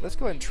real quick. Let's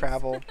go ahead and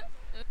travel.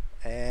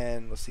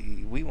 And let's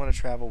see. We want to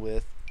travel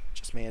with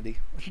just Mandy.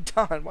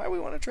 Don. Why do we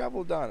want to travel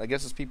with Don? I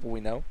guess it's people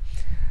we know.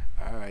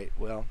 Alright,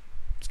 well,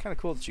 it's kind of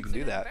cool that you can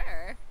do that.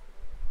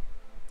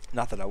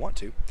 Not that I want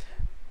to.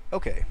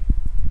 Okay.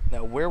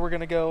 Now, where we're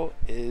going to go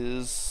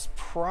is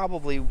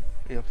probably...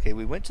 Okay,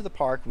 we went to the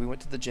park. We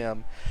went to the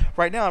gym.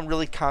 Right now, I'm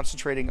really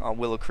concentrating on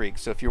Willow Creek.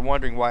 So if you're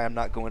wondering why I'm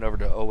not going over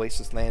to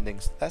Oasis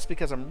Landings, that's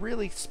because I'm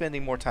really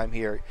spending more time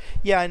here.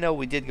 Yeah, I know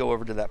we did go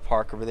over to that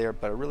park over there,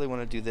 but I really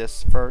want to do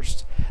this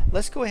first.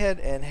 Let's go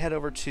ahead and head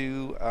over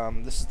to...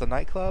 this is the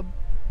nightclub.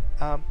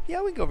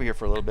 Yeah, we can go over here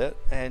for a little bit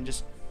and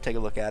just take a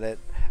look at it.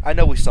 I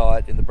know we saw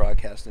it in the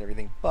broadcast and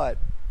everything, but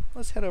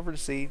let's head over to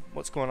see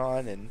what's going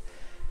on and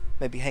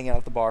maybe hang out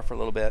at the bar for a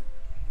little bit.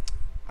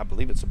 I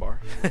believe it's a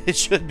bar. It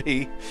should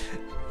be.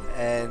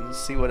 And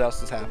see what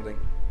else is happening.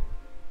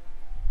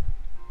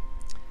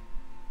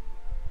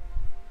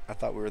 I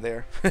thought we were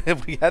there.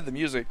 If we had the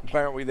music,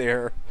 why aren't we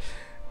there?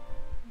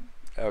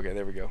 Okay,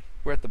 there we go.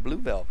 We're at the Blue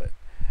Velvet.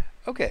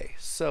 Okay,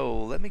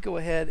 so let me go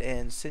ahead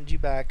and send you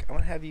back. I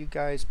want to have you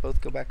guys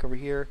both go back over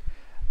here.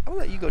 I'm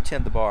going to let you go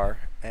tend the bar.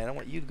 And I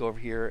want you to go over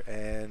here.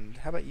 And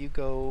how about you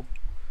go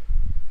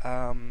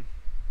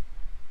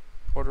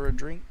order a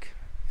drink?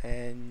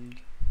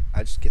 And...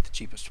 I just get the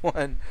cheapest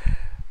one.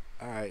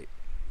 Alright.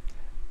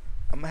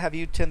 I'm going to have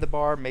you tend the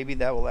bar. Maybe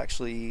that will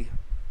actually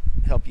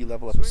help you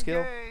level up a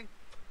skill.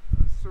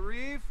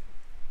 Sarif?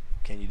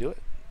 Can you do it?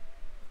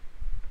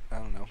 I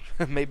don't know.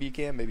 Maybe you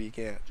can, maybe you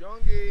can't.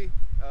 Jongi,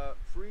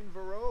 Freen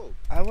Varo.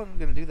 I wasn't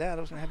going to do that.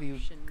 I was going to have you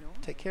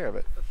take care of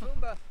it.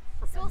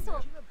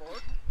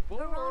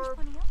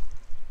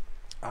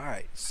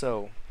 Alright,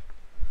 so.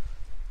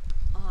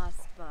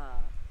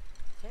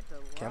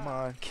 Come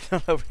on, get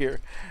on over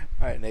here.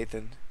 Alright,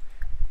 Nathan.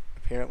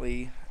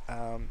 Apparently,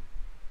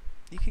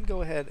 you can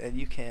go ahead and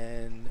you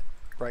can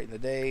brighten the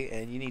day,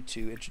 and you need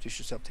to introduce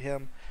yourself to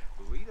him.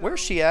 Where's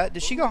she at?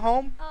 Did she go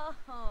home?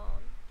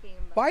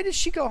 Why did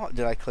she go home?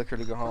 Did I click her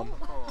to go home?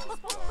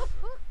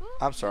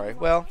 I'm sorry.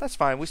 Well, that's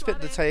fine. We spent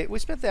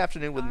the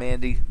afternoon with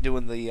Mandy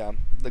doing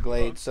the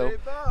glade, so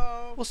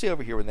we'll see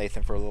over here with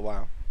Nathan for a little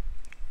while.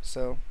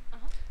 So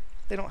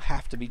they don't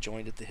have to be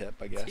joined at the hip,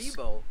 I guess.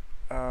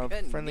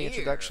 Friendly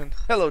introduction.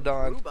 Hello,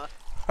 Don.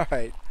 All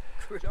right.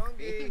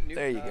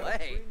 There you go.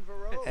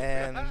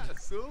 And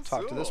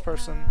talk to this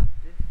person.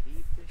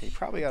 He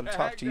probably ought to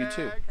talk to you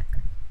too.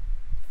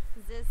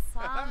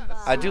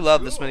 I do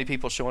love this many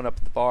people showing up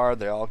at the bar.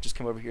 They all just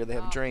come over here. They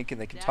have a drink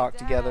and they can talk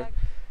together.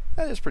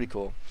 That is pretty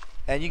cool.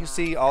 And you can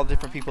see all the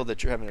different people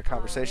that you're having a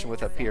conversation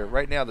with up here.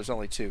 Right now, there's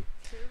only 2.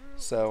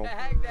 So,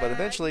 but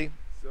eventually,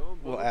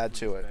 we'll add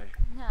to it.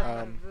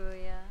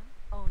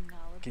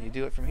 Can you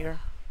do it from here?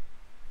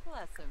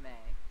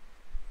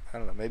 I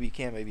don't know. Maybe you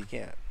can. Maybe you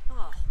can't.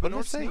 What did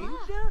I say?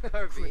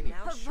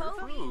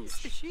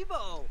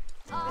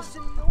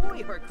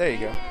 There you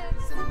go.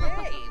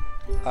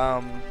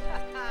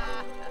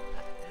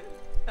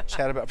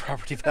 Chat about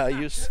property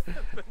values.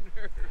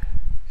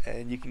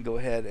 And you can go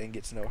ahead and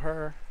get to know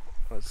her.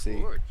 Let's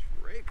see.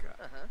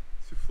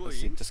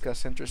 Let's see.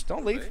 Discuss interest.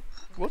 Don't leave.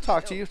 We'll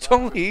talk to you.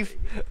 Don't leave.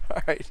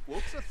 All right.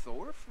 Let's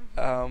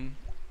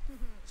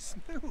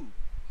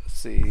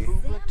see.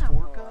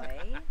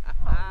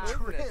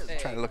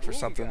 Trying to look for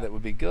something that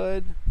would be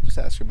good. Just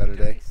ask her about her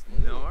day.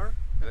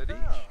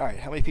 Alright,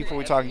 how many people are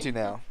we talking to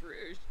now?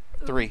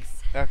 3.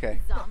 Okay.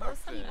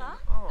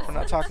 We're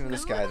not talking to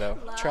this guy though.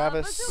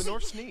 Travis.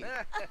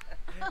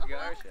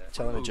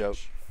 Tell him a joke.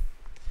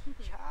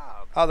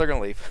 Oh, they're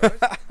gonna leave.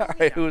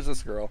 Alright, who is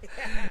this girl?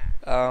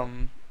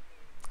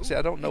 See,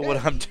 I don't know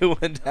what I'm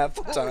doing half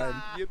the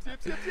time.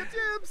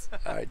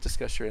 Alright,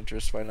 discuss your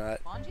interests. Why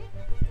not?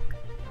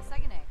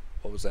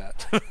 What was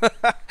that?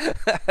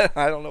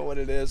 I don't know what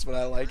it is, but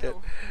I like it.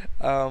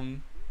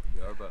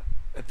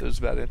 If there's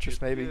about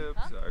interest, maybe.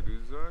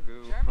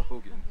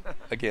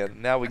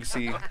 Again, now we can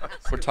see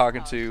we're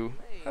talking to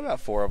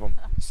about 4 of them.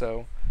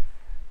 So,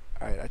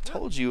 all right, I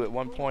told you at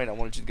one point I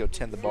wanted you to go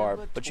tend the bar,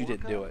 but you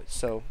didn't do it.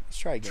 So let's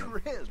try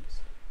again.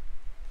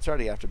 It's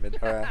already after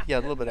midnight. Yeah,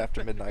 a little bit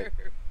after midnight.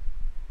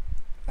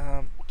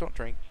 Don't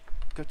drink.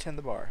 Go tend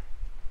the bar.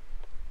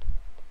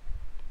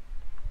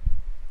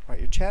 Alright,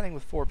 you're chatting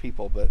with 4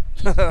 people, but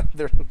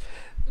they're...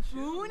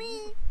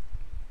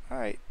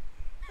 Alright.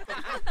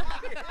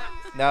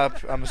 Now,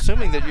 I'm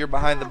assuming that you're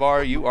behind the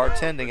bar. You are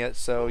tending it,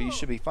 so you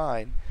should be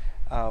fine.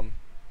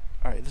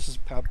 Alright, this is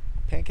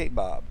Pancake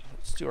Bob.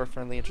 Let's do our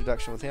friendly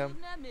introduction with him.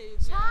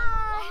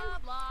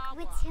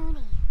 With Toonie.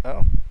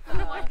 Oh.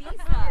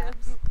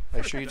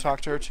 Make sure you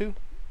talk to her too.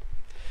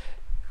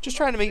 Just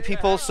trying to meet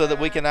people so that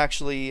we can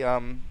actually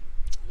have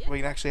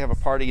a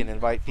party and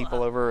invite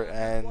people over,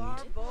 and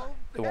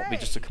it won't be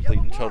just a complete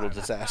and total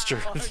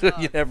disaster.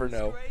 You never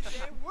know.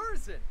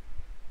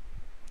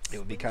 It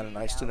would be kind of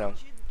nice to know.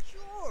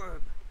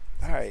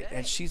 Alright,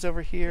 and she's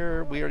over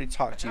here. We already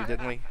talked to you,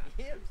 didn't we?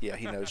 Yeah,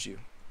 he knows you.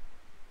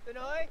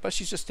 But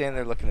she's just standing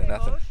there looking at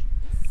nothing.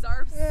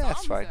 Yeah,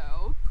 that's fine.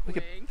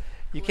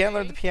 You can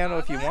learn the piano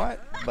if you want,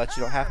 but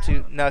you don't have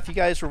to. Now, if you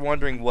guys were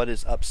wondering what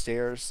is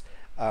upstairs,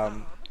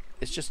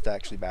 it's just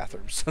actually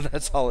bathrooms. So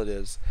that's all it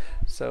is.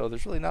 So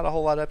there's really not a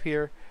whole lot up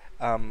here.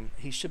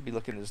 He should be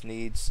looking at his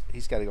needs.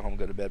 He's got to go home and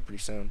go to bed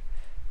pretty soon.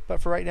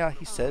 But for right now,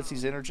 he says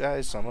he's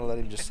energized, so I'm going to let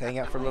him just hang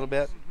out for a little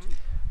bit.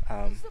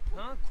 I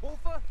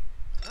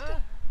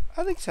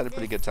think he's had a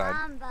pretty good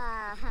time.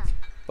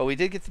 But we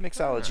did get the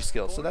mixology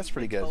skills, so that's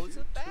pretty good.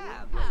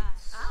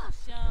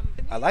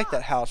 I like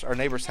that house, our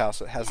neighbor's house,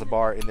 that has a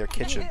bar in their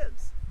kitchen.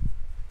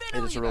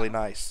 It is really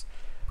nice.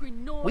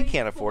 We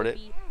can't afford it.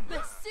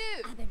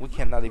 We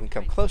cannot even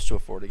come close to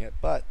affording it,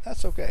 but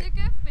that's okay.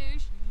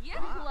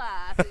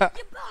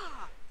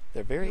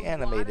 They're very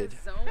animated.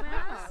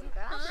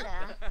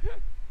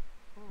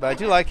 But I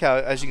do like how,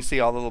 as you can see,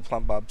 all the little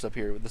plump bobs up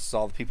here, this is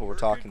all the people we're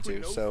talking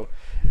to. So,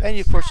 and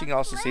of course you can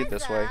also see it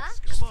this way,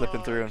 just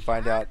flipping through and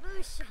find out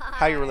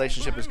how your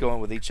relationship is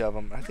going with each of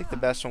them. I think the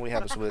best one we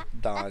have is with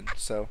Don,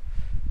 so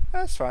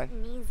that's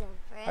fine.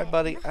 Alright,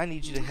 buddy, I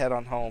need you to head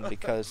on home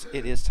because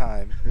it is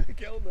time.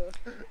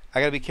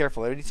 I gotta be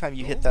careful. Every time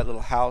you hit that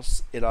little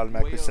house, it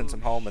automatically sends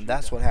him home, and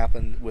that's what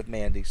happened with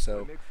Mandy.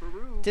 So,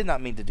 did not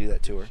mean to do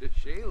that to her,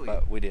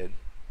 but we did.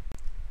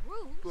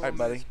 Alright,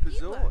 buddy.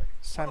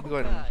 It's time to go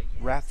ahead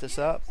and wrap this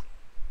up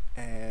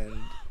and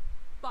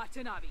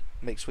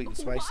make sweet and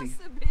spicy.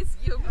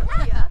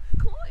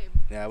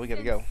 Yeah, we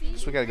gotta go.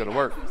 So we gotta go to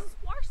work.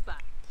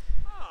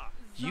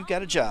 You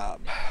got a job,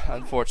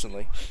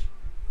 unfortunately.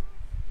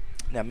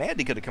 Now,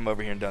 Mandy could have come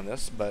over here and done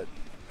this, but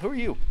who are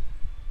you?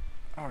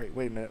 Alright,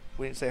 wait a minute.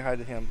 We didn't say hi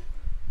to him.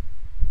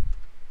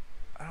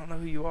 I don't know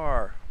who you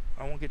are.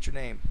 I won't get your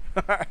name.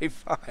 Alright,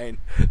 fine.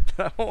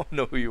 I won't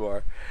know who you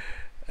are.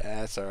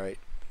 That's alright.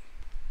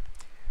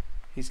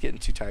 He's getting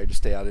too tired to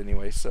stay out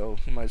anyway, so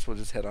we might as well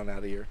just head on out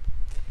of here.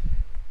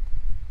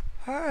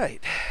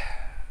 Alright.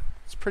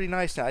 It's pretty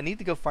nice now. I need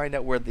to go find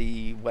out where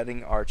the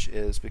wedding arch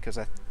is because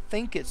I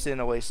think it's in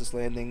Oasis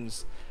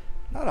Landings.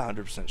 Not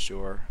 100%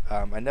 sure.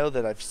 I know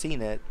that I've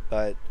seen it,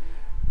 but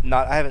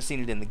I haven't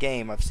seen it in the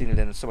game. I've seen it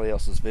in somebody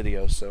else's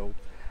video, so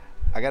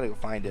I gotta go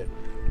find it.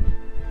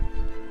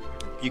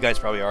 You guys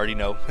probably already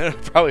know.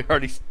 Probably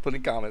already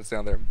putting comments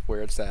down there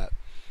where it's at.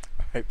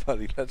 Alright,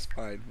 buddy, that's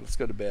fine. Let's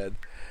go to bed.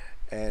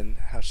 And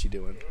how's she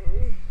doing?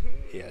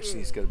 Yeah, she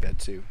needs to go to bed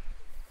too.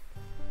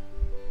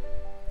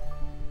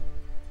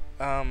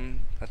 I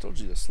told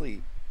you to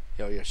sleep.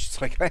 Oh yeah,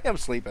 she's like, I am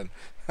sleeping.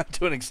 I'm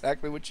doing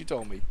exactly what you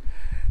told me.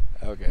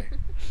 Okay.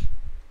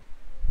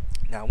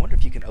 Now I wonder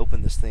if you can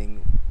open this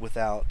thing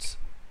without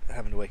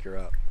having to wake her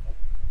up.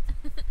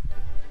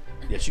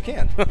 Yes, you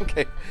can.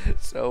 Okay.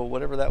 So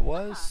whatever that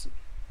was,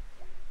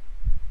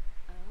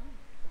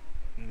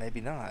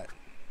 maybe not.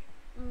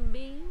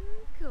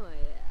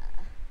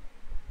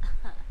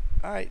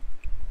 Alright,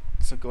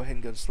 so go ahead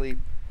and go to sleep.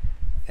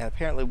 And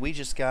apparently we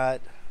just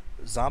got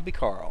Zombie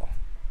Carl,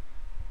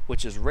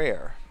 which is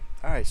rare.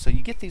 Alright, so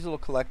you get these little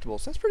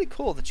collectibles. That's pretty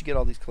cool that you get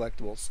all these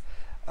collectibles.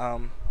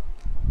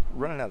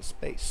 Running out of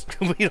space.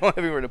 We don't have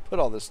anywhere to put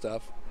all this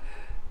stuff.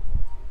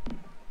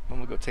 I'm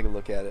gonna go take a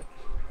look at it.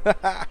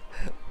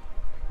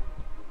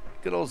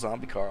 Good old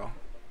Zombie Carl.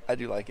 I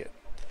do like it.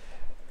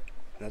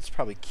 That's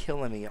probably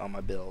killing me on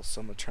my bills,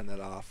 so I'm gonna turn that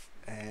off.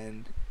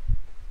 And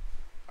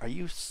are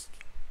you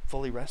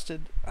fully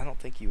rested? I don't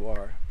think you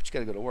are, but you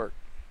gotta go to work.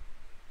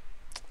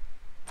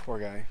 Poor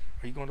guy.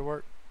 Are you going to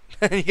work?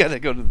 You gotta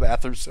go to the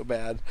bathroom so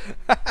bad.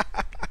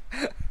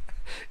 He's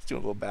doing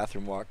a little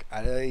bathroom walk.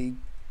 I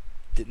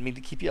didn't mean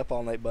to keep you up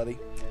all night, buddy.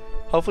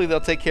 Hopefully they'll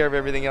take care of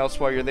everything else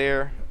while you're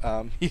there.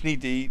 You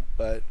need to eat,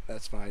 but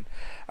that's fine.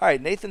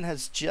 Alright, Nathan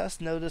has just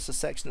noticed a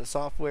section of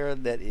software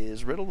that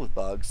is riddled with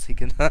bugs. He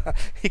can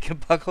he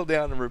can buckle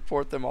down and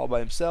report them all by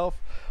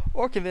himself,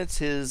 or convince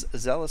his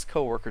zealous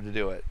coworker to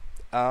do it.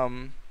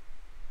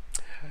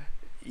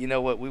 You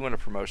know what? We want a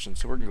promotion,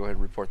 so we're going to go ahead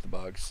and report the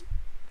bugs.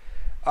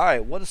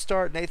 Alright, what a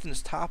start. Nathan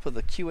is top of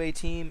the QA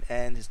team,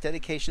 and his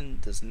dedication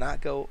does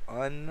not go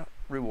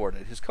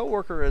unrewarded. His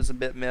coworker is a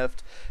bit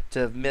miffed to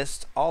have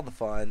missed all the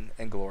fun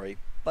and glory,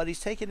 but he's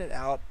taking it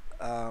out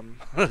on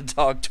a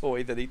dog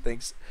toy that he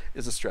thinks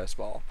is a stress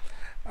ball.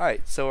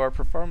 Alright, so our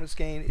performance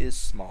gain is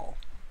small,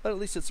 but at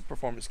least it's a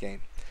performance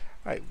gain.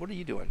 Alright, what are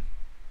you doing?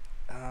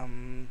 Are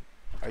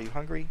you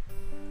hungry?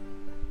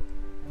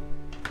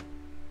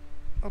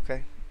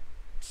 Okay.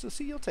 So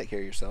see, you'll take care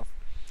of yourself.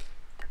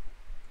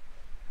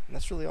 And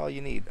that's really all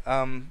you need.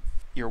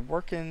 You're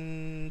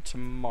working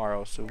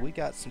tomorrow, so we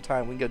got some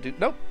time. We can go do...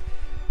 Nope.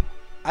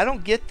 I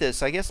don't get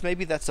this. I guess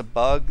maybe that's a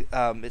bug.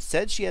 It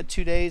said she had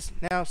 2 days.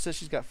 Now it says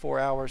she's got 4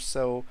 hours.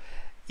 So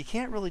you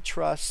can't really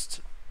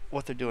trust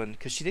what they're doing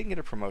because she didn't get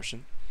a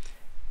promotion.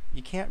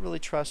 You can't really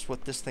trust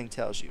what this thing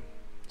tells you.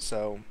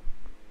 So,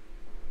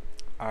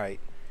 alright.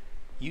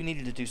 You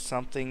needed to do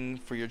something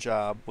for your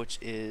job, which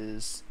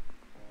is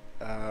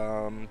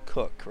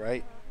cook,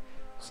 right?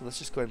 So let's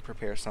just go ahead and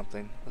prepare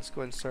something. Let's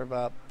go ahead and serve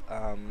up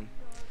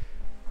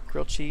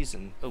grilled cheese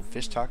and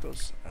fish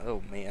tacos.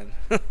 Oh man,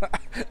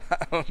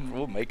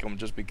 we'll make them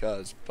just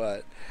because,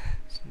 but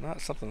it's not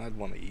something I'd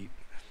want to eat.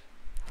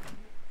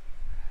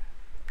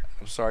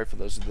 I'm sorry for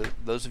those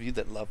of you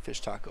that love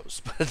fish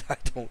tacos, but I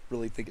don't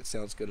really think it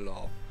sounds good at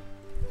all.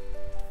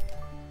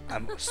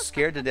 I'm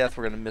scared to death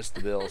we're gonna miss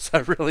the bills. I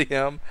really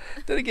am.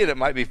 Then again, it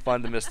might be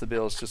fun to miss the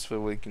bills just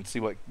so we can see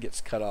what gets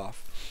cut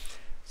off.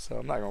 So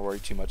I'm not gonna worry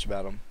too much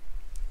about them.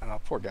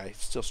 Poor guy,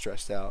 still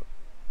stressed out.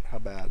 How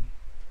bad?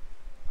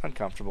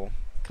 Uncomfortable.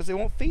 Because they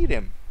won't feed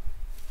him.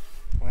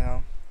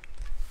 Well.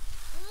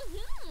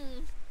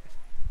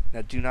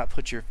 Now do not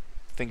put your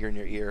finger in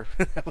your ear.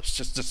 That was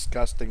just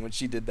disgusting when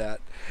she did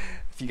that.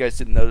 If you guys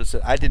didn't notice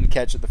it. I didn't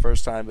catch it the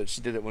first time, but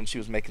she did it when she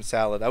was making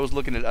salad. I was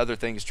looking at other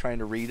things, trying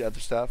to read other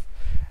stuff.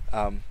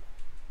 But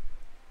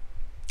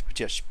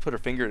yeah, she put her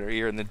finger in her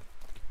ear and then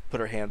put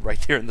her hand right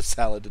there in the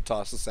salad to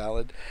toss the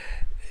salad.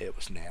 It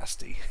was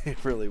nasty.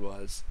 It really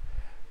was.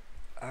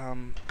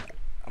 I'm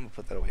gonna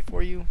put that away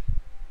for you.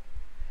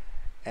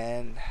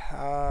 And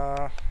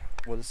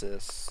what is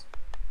this?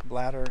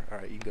 Bladder. All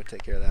right, you can go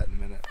take care of that in a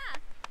minute.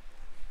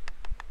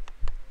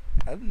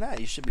 Other than that,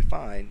 you should be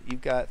fine.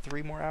 You've got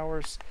 3 more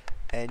hours,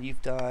 and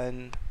you've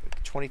done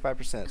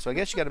 25%. So I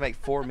guess you got to make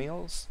 4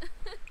 meals.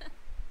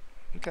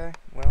 Okay.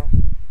 Well,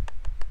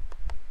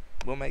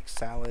 we'll make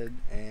salad,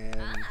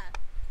 and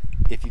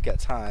if you've got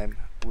time,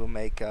 we'll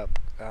make up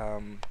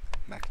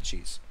mac and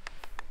cheese.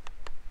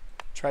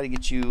 Try to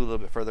get you a little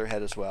bit further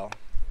ahead as well.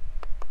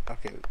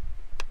 Okay,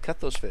 cut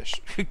those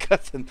fish.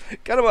 cut them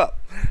up,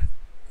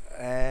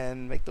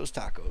 and make those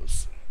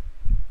tacos.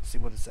 Let's see,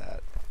 what is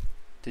that?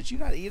 Did you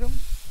not eat them?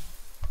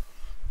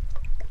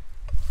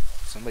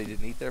 Somebody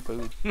didn't eat their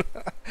food.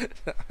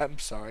 I'm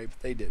sorry, but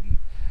they didn't.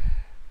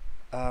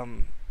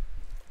 You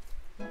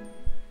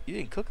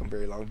didn't cook them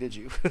very long, did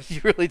you?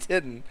 You really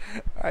didn't.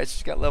 All right, so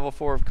she's got level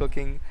 4 of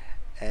cooking,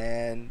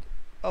 and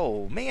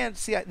oh man,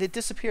 see, it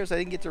disappears. I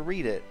didn't get to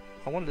read it.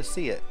 I wanted to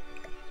see it.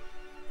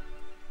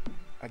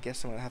 I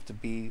guess I'm gonna have to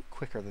be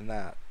quicker than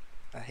that.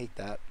 I hate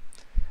that.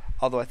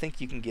 Although I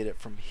think you can get it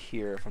from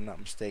here, if I'm not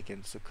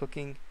mistaken. So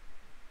cooking.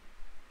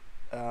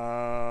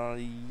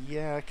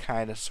 Yeah,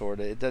 kind of, sort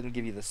of. It doesn't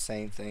give you the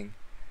same thing.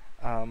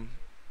 Or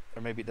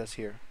maybe it does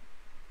here.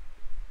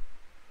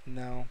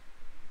 No.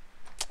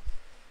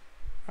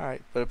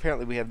 Alright, but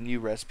apparently we have new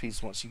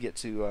recipes once you get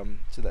to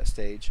that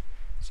stage.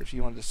 So if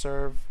you wanted to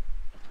serve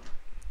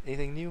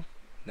anything new?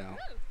 No.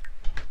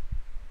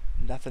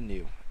 Nothing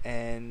new.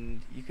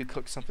 And you could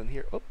cook something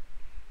here. Oh,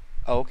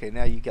 okay,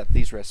 now you got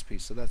these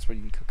recipes, so that's where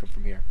you can cook them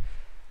from here.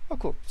 Oh,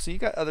 cool. So you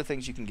got other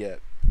things you can get.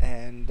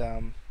 And,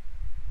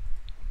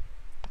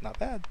 not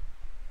bad.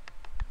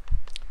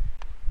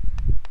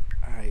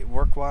 Alright,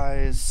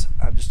 work-wise,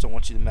 I just don't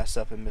want you to mess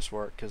up and miss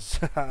work, because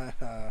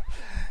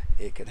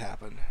it could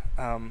happen.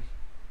 Alright,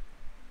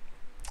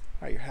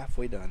 you're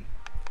halfway done.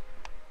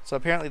 So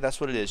apparently that's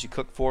what it is. You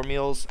cook 4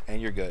 meals,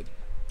 and you're good.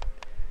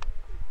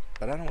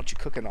 But I don't want you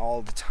cooking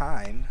all the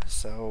time,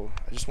 so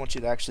I just want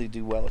you to actually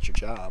do well at your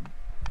job.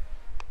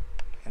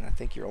 And I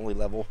think you're only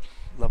level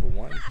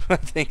 1. I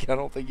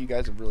don't think you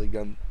guys have really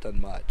done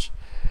much.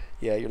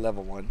 Yeah, you're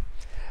level 1.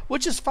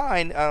 Which is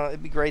fine.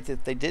 It'd be great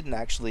if they didn't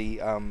actually.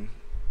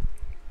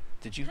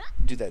 Did you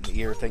do that in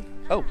the ear thing?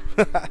 Oh,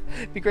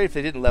 it'd be great if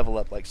they didn't level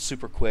up like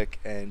super quick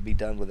and be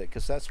done with it.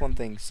 Because that's one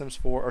thing. Sims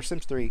 4 or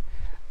Sims 3,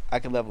 I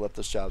could level up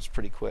those jobs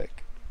pretty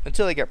quick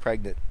until they got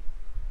pregnant.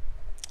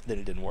 Then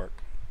it didn't work.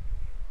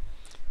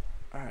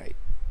 All right,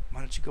 why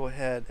don't you go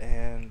ahead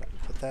and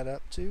put that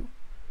up too?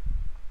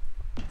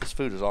 This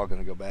food is all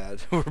going to go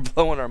bad. We're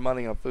blowing our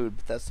money on food,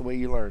 but that's the way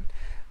you learn.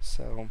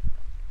 So,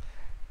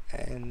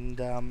 and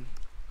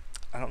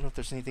I don't know if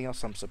there's anything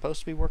else I'm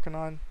supposed to be working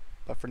on,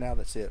 but for now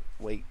that's it.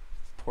 Wait,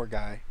 poor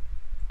guy.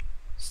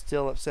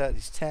 Still upset.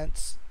 He's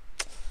tense.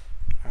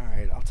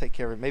 Alright, I'll take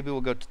care of it. Maybe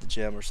we'll go to the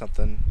gym or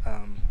something.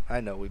 I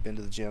know we've been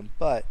to the gym,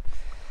 but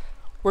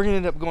we're going to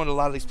end up going to a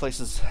lot of these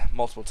places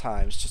multiple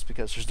times just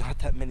because there's not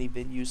that many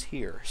venues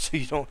here, so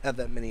you don't have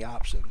that many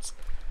options.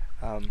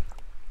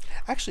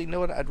 Actually, you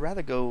know what? I'd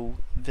rather go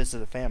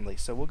visit a family,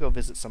 so we'll go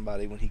visit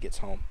somebody when he gets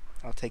home.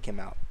 I'll take him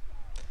out.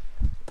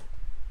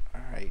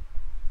 Alright.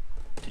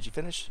 Did you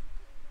finish?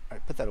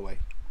 Alright, put that away.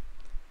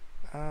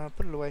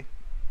 Put it away.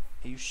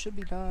 You should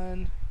be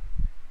done.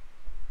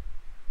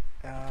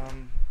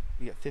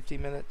 You got 50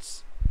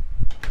 minutes.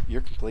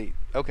 You're complete.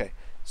 Okay,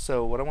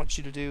 so what I want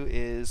you to do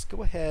is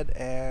go ahead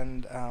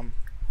and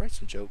write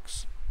some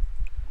jokes.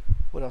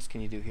 What else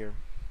can you do here?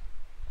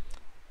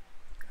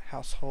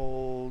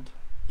 household.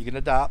 You can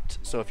adopt.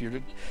 So if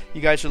you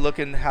guys are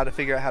looking how to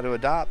figure out how to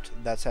adopt,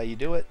 that's how you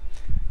do it.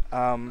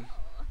 Let's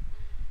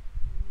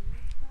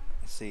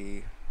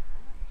see.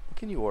 What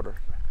can you order?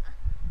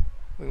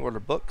 We can order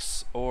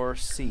books or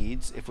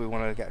seeds if we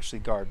want to actually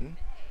garden.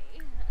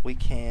 We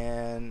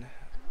can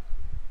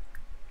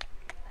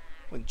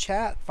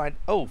chat. Find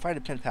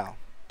a pen pal.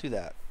 Do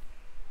that.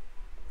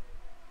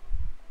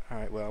 All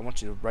right. Well, I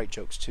want you to write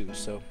jokes too.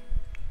 So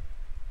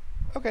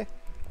okay.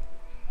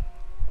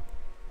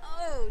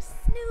 Oh,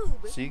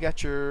 Snoob. So you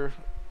got your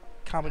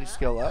comedy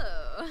skill up.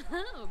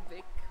 Oh,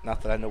 big.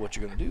 Not that I know what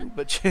you're gonna do,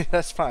 but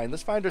that's fine.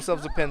 Let's find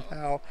ourselves a pen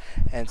pal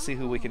and see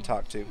who we can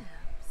talk to.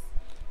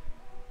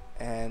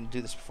 And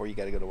do this before you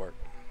gotta go to work.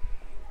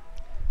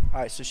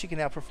 Alright, so she can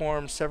now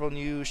perform several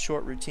new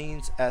short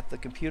routines at the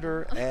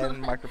computer and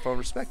microphone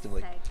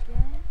respectively.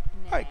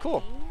 Alright,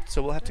 cool.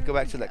 So we'll have to go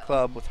back to that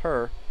club with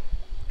her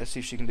and see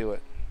if she can do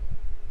it.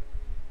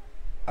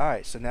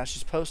 Alright, so now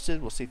she's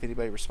posted. We'll see if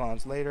anybody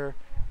responds later.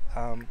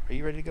 Are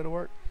you ready to go to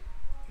work?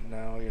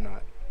 No, you're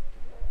not.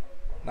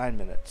 9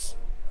 minutes.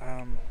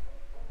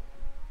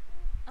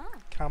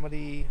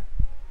 Comedy.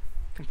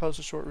 Compose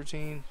a short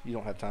routine. You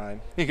don't have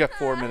time. You got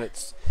 4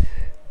 minutes.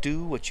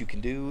 Do what you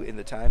can do in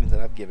the time that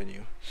I've given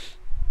you.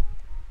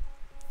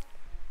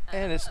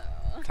 And it's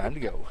time to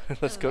go.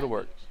 Let's go to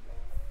work.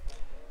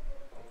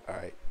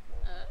 Alright.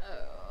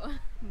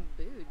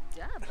 Boo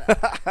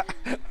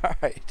jabba.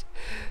 Alright.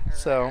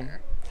 So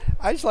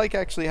I just like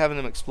actually having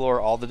them explore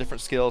all the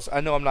different skills.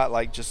 I know I'm not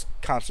like just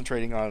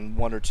concentrating on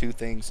one or two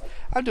things.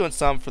 I'm doing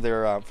some for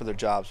their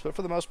jobs, but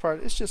for the most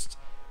part, it's just,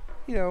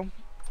 you know,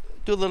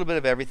 do a little bit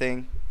of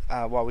everything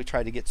while we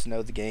try to get to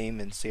know the game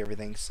and see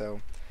everything.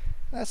 So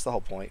that's the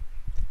whole point.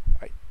 All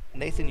right,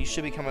 Nathan, you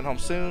should be coming home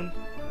soon.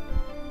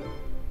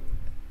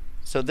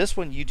 So this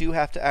one, you do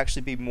have to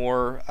actually be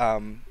more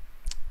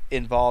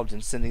involved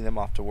in sending them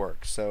off to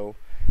work. So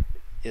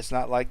it's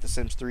not like The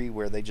Sims 3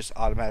 where they just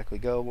automatically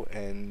go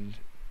and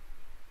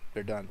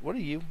they're done. What are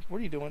you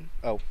doing?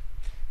 Oh,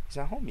 he's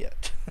not home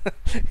yet.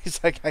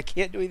 He's like, I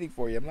can't do anything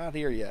for you. I'm not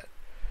here yet.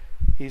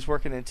 He's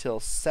working until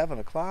 7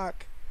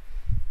 o'clock.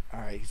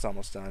 All right, he's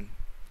almost done.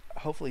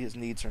 Hopefully his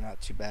needs are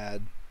not too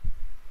bad.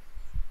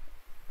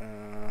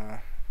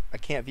 I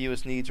can't view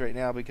his needs right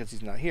now because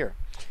he's not here.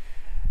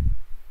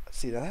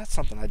 See, now that's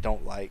something I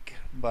don't like,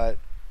 but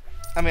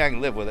I mean, I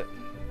can live with it.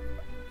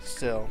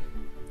 Still.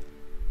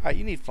 Alright,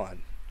 you need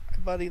fun.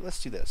 Right, buddy,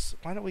 let's do this.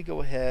 Why don't we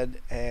go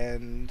ahead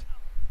and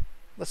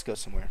let's go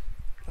somewhere.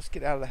 Let's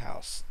get out of the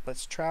house.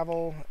 Let's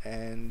travel,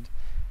 and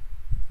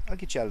I'll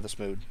get you out of this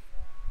mood.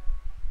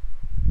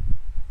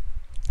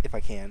 If I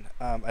can.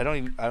 I don't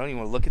even want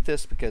to look at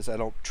this because I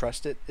don't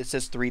trust it. It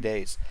says 3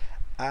 days.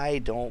 I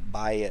don't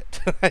buy it.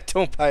 I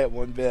don't buy it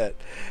one bit.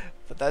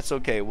 But that's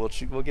okay. We'll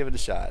give it a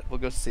shot. We'll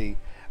go see.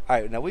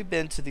 Alright, now we've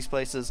been to these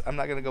places. I'm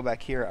not going to go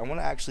back here. I want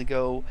to actually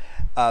go.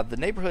 The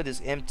neighborhood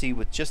is empty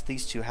with just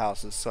these two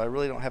houses, so I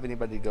really don't have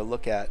anybody to go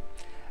look at.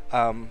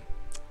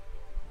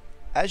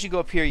 As you go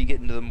up here, you get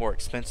into the more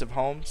expensive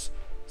homes.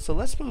 So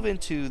let's move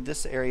into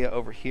this area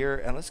over here,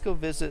 and let's go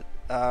visit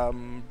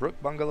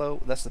Brook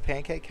Bungalow. That's the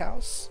pancake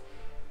house.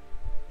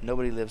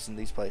 Nobody lives in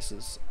these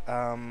places.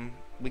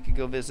 We could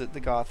go visit the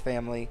Goth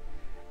family,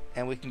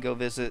 and we can go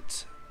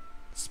visit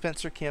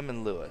Spencer, Kim,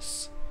 and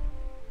Lewis.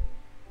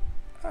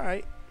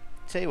 Alright,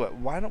 tell you what,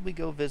 why don't we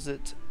go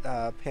visit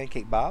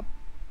Pancake Bob?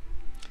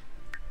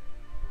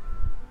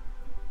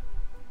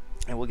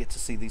 And we'll get to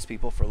see these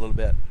people for a little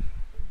bit.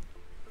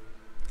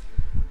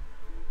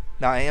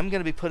 Now, I am going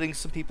to be putting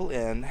some people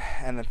in,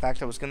 and in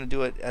fact, I was going to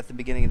do it at the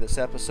beginning of this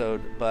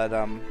episode, but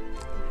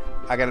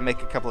I got to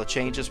make a couple of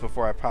changes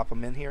before I pop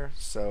them in here,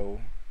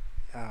 so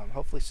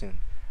hopefully soon.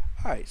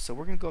 Alright, so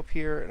we're going to go up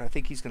here, and I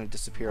think he's going to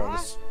disappear on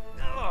this.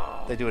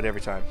 They do it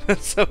every time.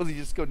 So you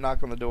just go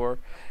knock on the door,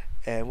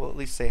 and we'll at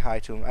least say hi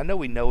to him. I know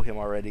we know him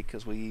already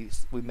because we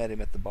met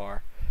him at the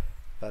bar,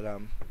 but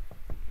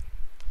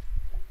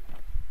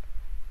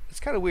it's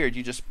kind of weird.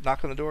 You just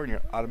knock on the door, and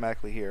you're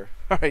automatically here.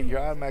 Alright, you're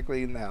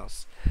automatically in the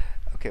house.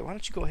 Okay, why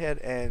don't you go ahead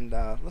and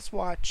let's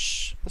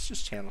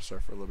just channel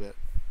surf for a little bit.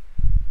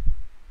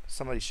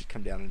 Somebody should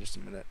come down in just a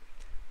minute.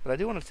 But I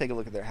do want to take a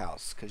look at their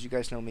house, because you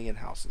guys know me in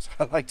houses.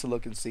 I like to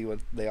look and see what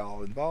they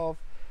all involve.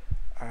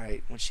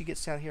 Alright, when she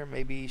gets down here,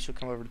 maybe she'll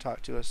come over and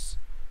talk to us.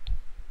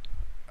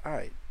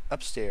 Alright,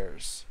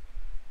 upstairs.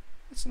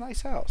 It's a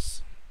nice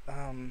house.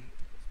 2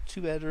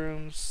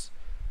 bedrooms.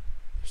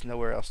 There's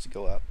nowhere else to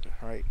go up.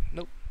 Alright,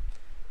 nope.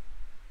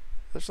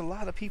 There's a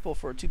lot of people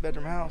for a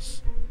 2-bedroom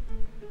house.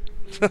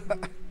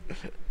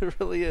 It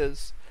really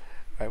is.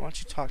 Alright, why don't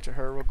you talk to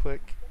her real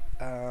quick?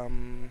 Why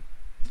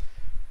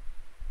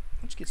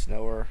don't you get to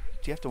know her?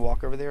 Do you have to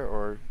walk over there,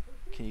 or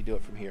can you do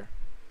it from here?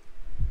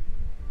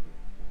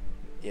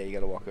 Yeah, you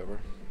gotta walk over.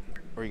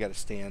 Or you gotta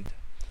stand.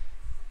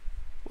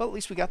 Well, at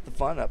least we got the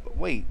fun up.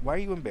 Wait, why are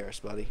you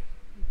embarrassed, buddy?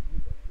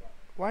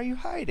 Why are you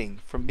hiding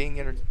from being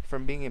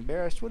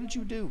embarrassed? What did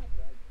you do?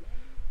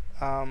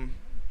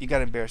 You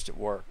got embarrassed at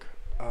work.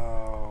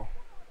 Oh.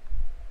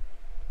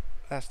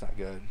 That's not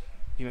good.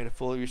 You made a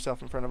fool of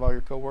yourself in front of all your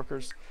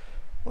coworkers.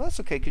 Well, that's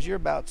okay, because you're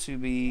about to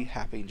be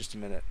happy in just a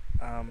minute.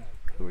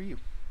 Who are you?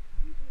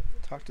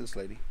 Talk to this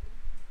lady.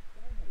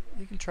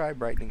 You can try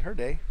brightening her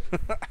day.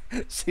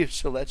 See if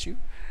she'll let you.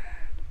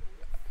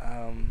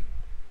 Alright.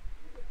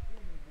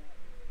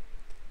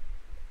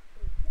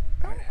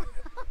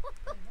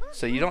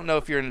 So you don't know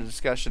if you're in a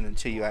discussion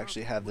until you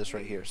actually have this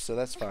right here. So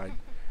that's fine.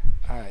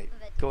 Alright.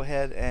 Go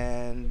ahead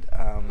and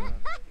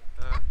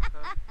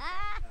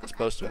let's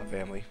boast about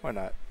family. Why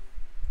not?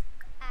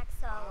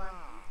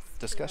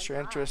 Discuss your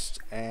interest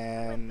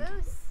and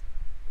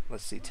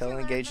let's see. Tell an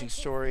engaging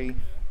story.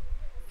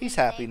 He's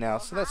happy now,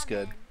 so that's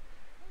good.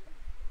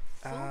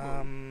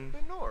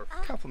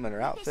 Compliment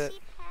her outfit.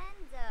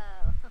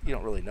 You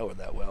don't really know her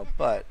that well,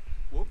 but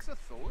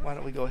why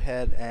don't we go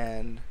ahead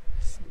and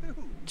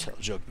tell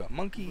a joke about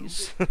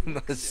monkeys?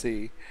 Let's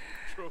see.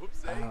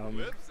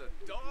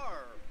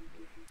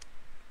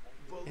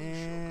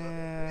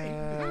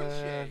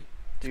 And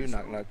do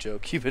knock knock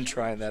joke. You've been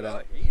trying that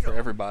out for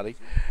everybody.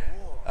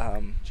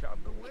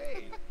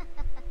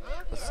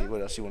 Let's see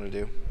what else you want to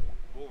do.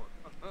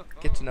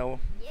 Get to know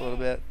a little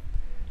bit.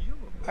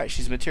 Alright,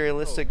 she's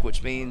materialistic,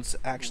 which means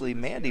actually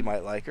Mandy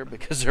might like her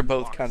because they're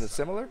both kind of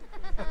similar.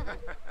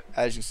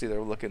 As you can see,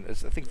 they're looking. I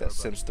think that's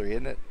Sims 3,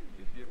 isn't it?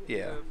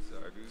 Yeah.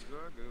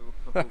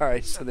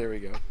 Alright, so there we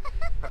go.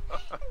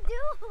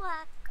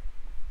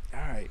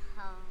 Alright.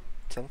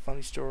 Tell a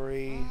funny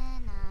story.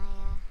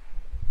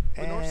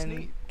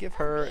 And give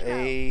her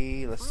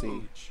a. Let's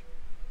see.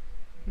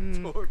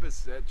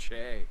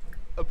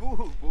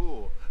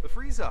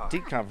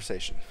 Deep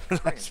conversation.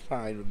 That's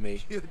fine with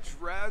me.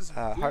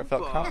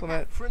 Heartfelt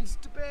compliment.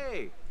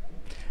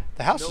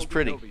 The house is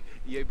pretty.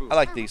 I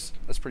like these.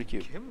 That's pretty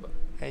cute.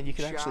 And you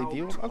can actually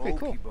view them. Okay,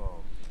 cool.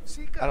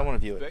 I don't want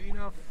to view it.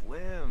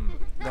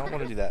 Don't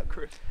want to do that.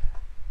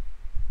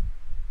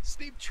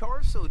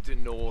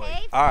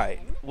 Alright,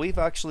 we've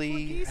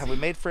actually. Have we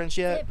made friends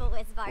yet?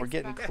 We're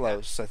getting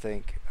close, I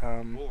think.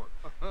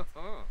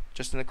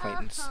 Just an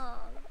acquaintance.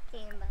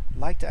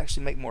 Like to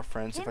actually make more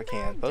friends if I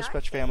can. Boast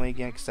about your family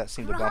again, because that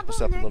seemed to bump us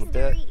up a little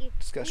bit.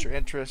 Discuss your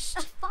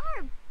interests.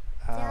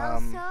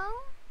 Right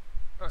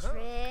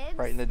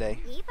in the day.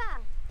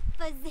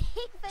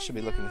 Should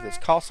be looking at this.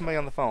 Call somebody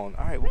on the phone.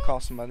 Alright, we'll call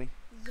somebody.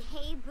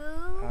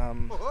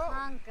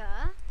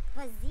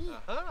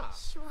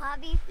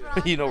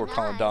 You know we're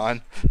calling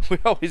Dawn. We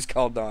always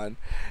call Dawn.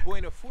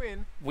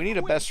 We need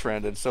a best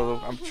friend, and so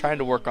I'm trying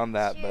to work on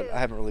that, but I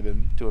haven't really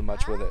been doing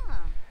much with it.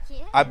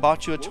 I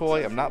bought you a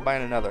toy. I'm not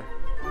buying another.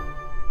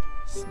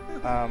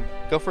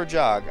 Go for a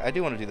jog. I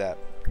do want to do that.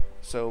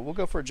 So we'll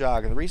go for a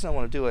jog, and the reason I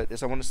want to do it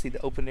is I want to see the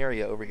open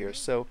area over here.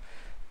 So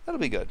that'll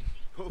be good.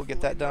 We'll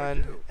get that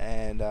done,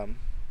 and I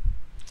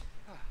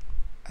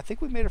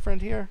think we made a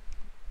friend here.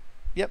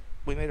 Yep,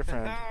 we made a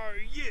friend.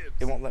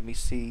 It won't let me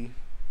see,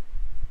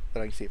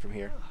 but I can see it from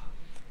here.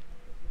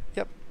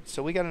 Yep,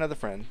 so we got another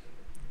friend.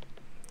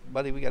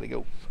 Buddy, we got to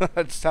go.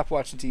 Stop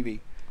watching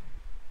TV.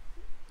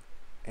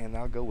 And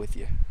I'll go with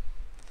you.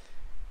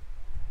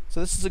 So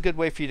this is a good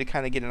way for you to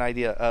kind of get an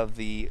idea of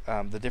the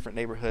different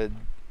neighborhood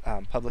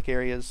public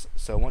areas.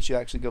 So once you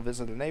actually go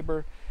visit a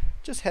neighbor,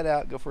 just head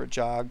out, go for a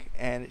jog,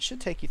 and it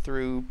should take you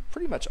through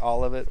pretty much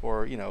all of it,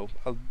 or you know,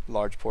 a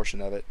large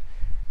portion of it,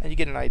 and you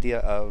get an idea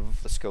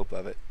of the scope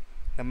of it.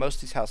 Now most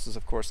of these houses,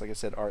 of course, like I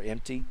said, are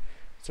empty,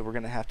 so we're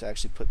going to have to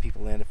actually put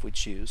people in if we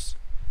choose.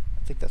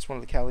 I think that's one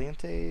of the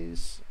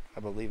Calientes. I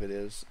believe it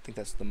is. I think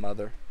that's the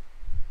mother.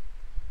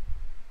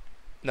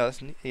 No,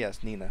 that's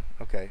it's Nina.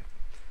 Okay,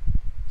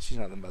 she's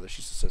not the mother;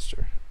 she's the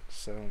sister.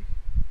 So,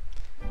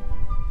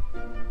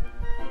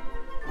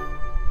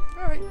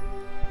 all right,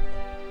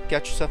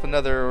 got yourself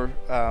another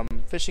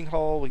fishing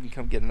hole. We can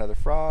come get another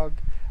frog.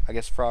 I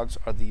guess frogs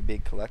are the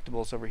big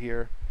collectibles over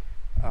here,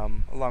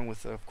 along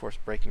with, of course,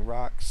 breaking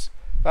rocks.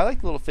 But I like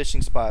the little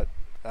fishing spot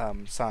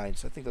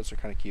signs. I think those are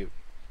kind of cute.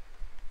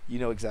 You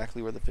know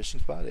exactly where the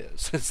fishing spot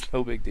is. It's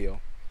no big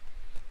deal.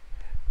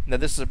 Now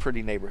this is a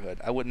pretty neighborhood.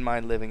 I wouldn't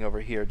mind living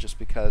over here just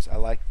because I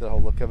like the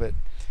whole look of it.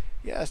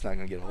 Yeah, it's not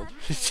going to get old.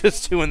 It's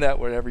just doing that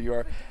wherever you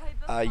are.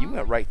 You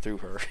went right through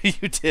her.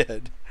 You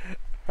did.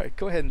 Alright,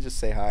 go ahead and just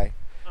say hi.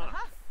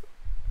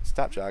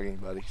 Stop jogging,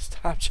 buddy.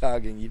 Stop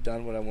jogging. You've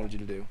done what I wanted you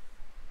to do.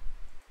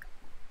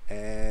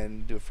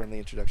 And do a friendly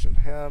introduction to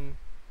him.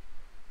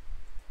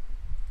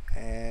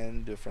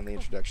 And do a friendly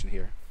introduction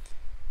here.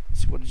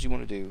 So what did you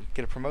want to do?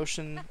 Get a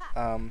promotion?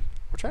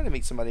 We're trying to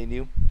meet somebody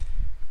new.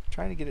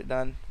 Trying to get it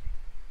done.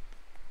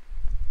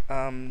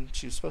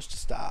 She was supposed to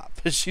stop,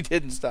 but she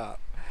didn't stop.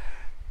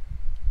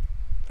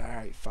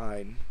 Alright,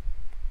 fine.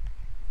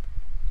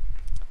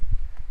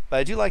 But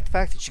I do like the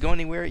fact that you go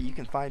anywhere, you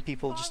can find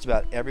people just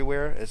about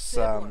everywhere. It's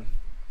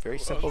very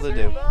simple to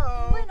do.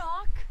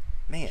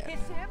 Man,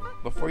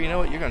 before you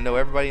know it, you're going to know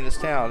everybody in this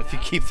town if you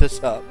keep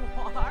this up.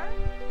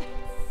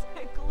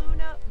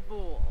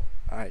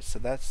 Alright, so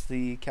that's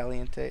the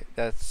Caliente.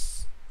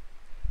 That's,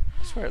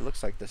 I swear it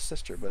looks like the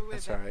sister, but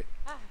that's alright.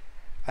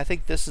 I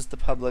think this is the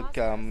public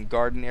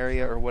garden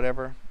area or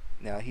whatever.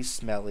 Now, he's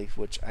smelly,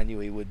 which I knew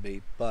he would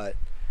be, but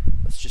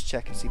let's just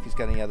check and see if he's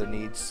got any other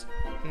needs.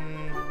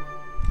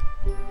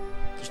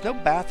 There's no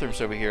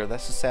bathrooms over here.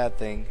 That's the sad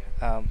thing.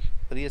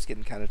 But he is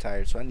getting kind of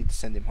tired, so I need to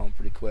send him home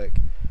pretty quick.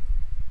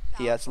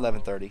 Yeah, it's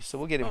 11:30, so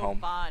we'll get him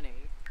home. All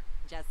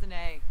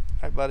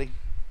right, buddy.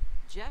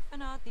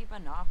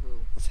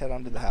 Let's head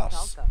on to the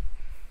house.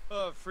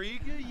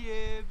 Freaka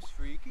yibs,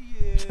 freaka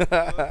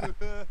yibs.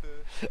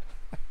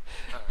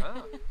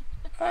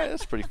 Alright,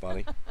 that's pretty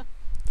funny.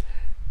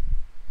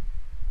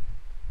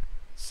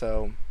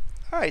 So,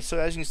 alright, so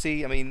as you can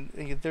see, I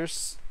mean,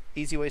 there's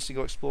easy ways to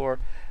go explore.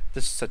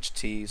 This is such a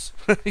tease.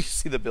 You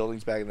see the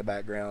buildings back in the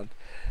background,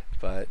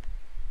 but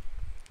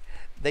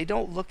they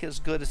don't look as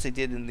good as they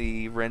did in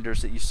the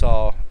renders that you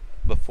saw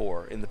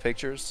before in the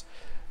pictures.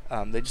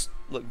 They just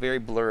look very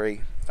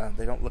blurry.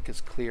 They don't look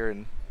as clear,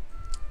 and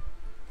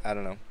I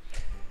don't know.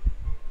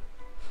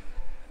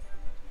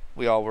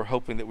 We all were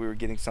hoping that we were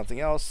getting something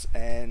else,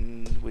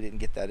 and we didn't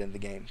get that in the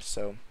game.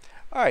 So,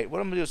 alright,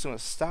 what I'm going to do is I'm going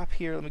to stop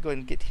here. Let me go ahead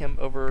and get him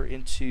over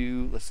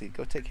into, let's see,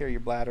 go take care of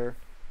your bladder,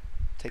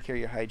 take care of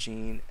your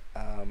hygiene,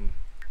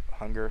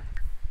 hunger,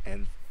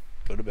 and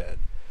go to bed.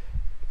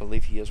 I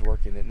believe he is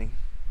working, isn't he?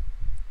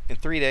 In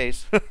 3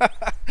 days.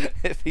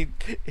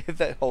 if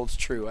that holds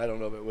true. I don't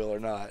know if it will or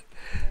not.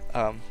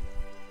 And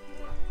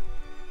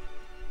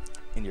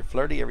you're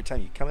flirty every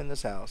time you come in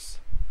this house.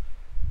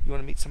 You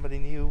want to meet somebody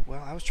new?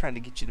 Well, I was trying to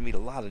get you to meet a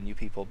lot of new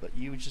people, but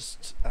you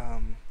just, I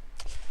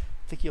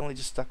think you only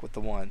just stuck with the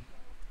one.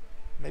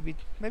 Maybe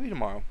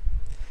tomorrow.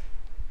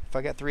 If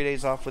I got 3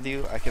 days off with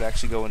you, I could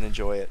actually go and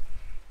enjoy it.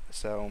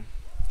 So,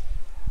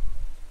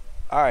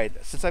 alright,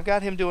 since I've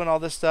got him doing all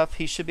this stuff,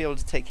 he should be able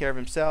to take care of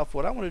himself.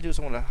 What I want to do is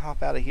I want to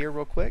hop out of here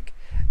real quick,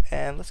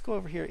 and let's go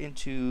over here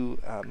into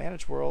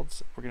Manage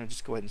Worlds. We're going to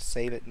just go ahead and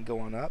save it and go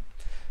on up,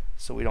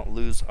 so we don't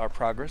lose our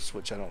progress,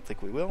 which I don't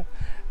think we will.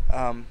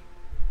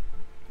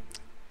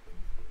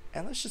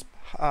 And let's just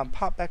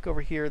pop back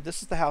over here.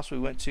 This is the house we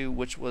went to,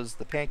 which was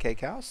the pancake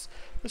house.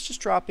 Let's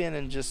just drop in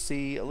and just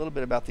see a little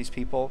bit about these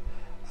people.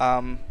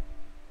 I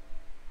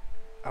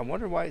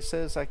wonder why it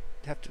says I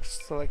have to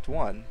select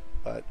one,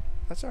 but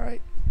that's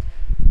alright.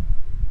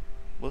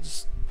 We'll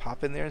just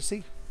pop in there and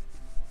see.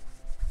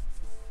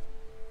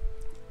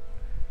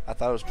 I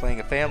thought I was playing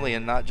a family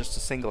and not just a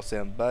single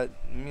sim, but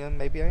yeah,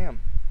 maybe I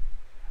am.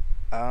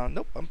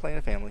 Nope, I'm playing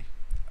a family.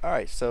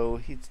 Alright,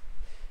 so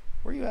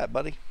where you at,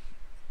 buddy?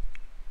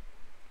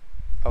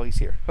 Oh, he's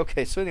here.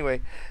 Okay, so anyway,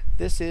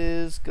 this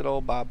is good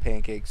old Bob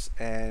Pancakes,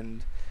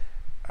 and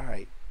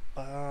alright,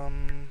 why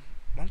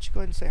don't you go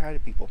ahead and say hi to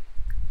people?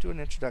 Do an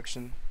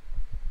introduction.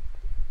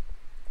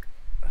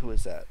 Who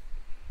is that?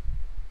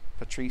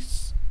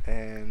 Patrice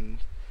and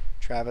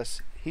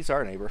Travis. He's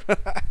our neighbor.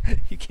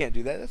 You can't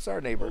do that. That's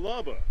our neighbor.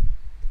 Alaba.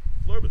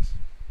 Flurbus.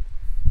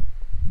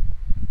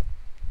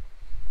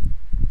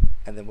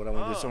 And then what I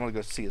want to do is I want to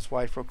go see his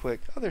wife real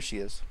quick. Oh, there she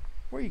is.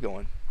 Where are you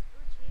going?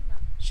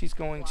 She's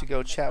going to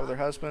go chat with her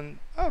husband.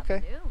 Oh,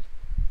 okay.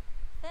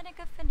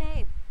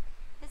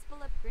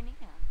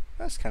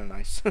 That's kind of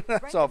nice.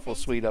 That's awful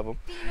sweet of him.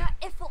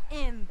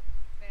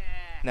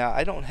 Now,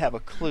 I don't have a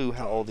clue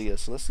how old he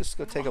is, so let's just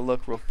go take a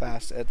look real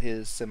fast at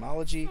his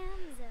simology,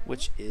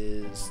 which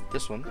is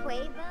this one.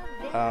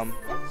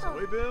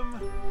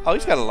 Oh,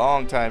 he's got a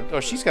long time.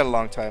 Oh, she's got a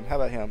long time. How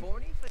about him?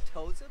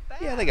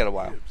 Yeah, they got a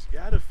while.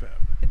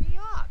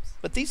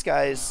 But these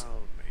guys,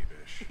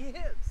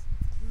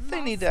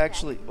 they need to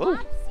actually... Oh.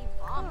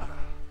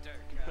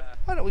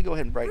 Why don't we go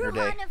ahead and brighten her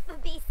day?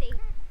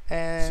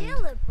 And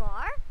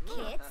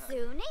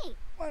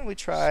why don't we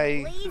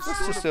try...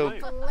 Let's just go...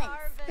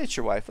 It's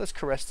your wife. Let's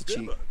caress the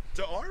cheek.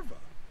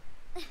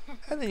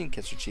 And then you can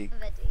kiss her cheek.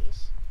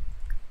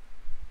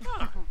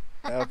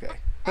 Okay.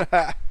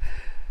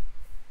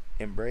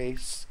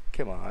 Embrace.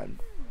 Come on.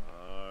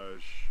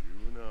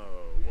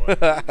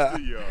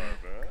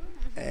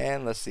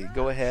 And let's see.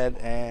 Go ahead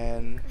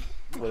and...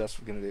 What else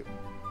are we going to do?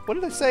 What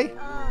did I say?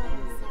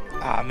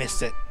 Ah, I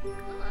missed it.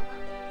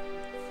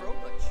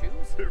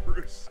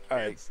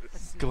 Alright.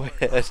 Go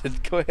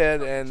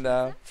ahead and...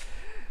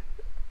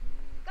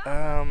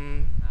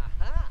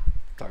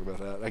 talk about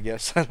that, I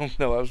guess. I don't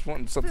know. I was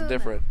wanting something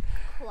different.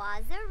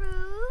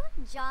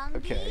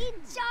 Okay.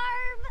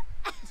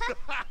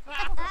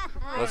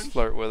 Let's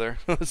flirt with her.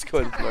 Let's go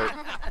ahead and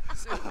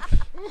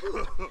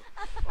flirt.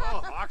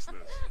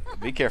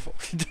 Be careful.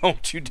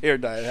 Don't you dare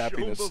die of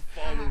happiness. Go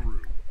ahead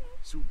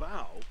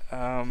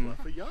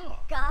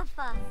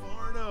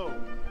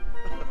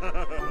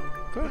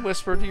and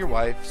whisper to your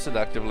wife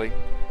seductively.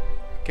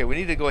 Okay, we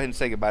need to go ahead and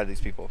say goodbye to these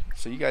people,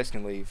 so you guys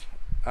can leave.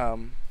 Why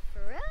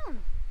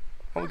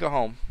don't we go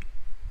home?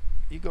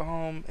 You go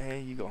home,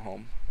 and you go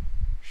home.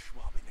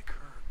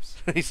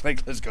 He's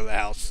like, let's go to the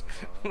house.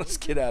 Let's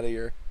get out of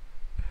here.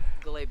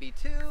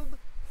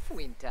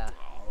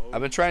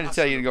 I've been trying to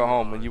tell you to go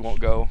home, and you won't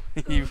go.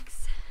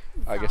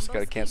 I guess I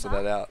gotta cancel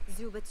that out.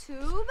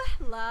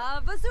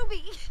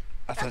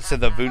 I thought it said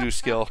the voodoo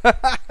skill.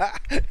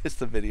 It's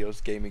the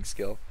videos gaming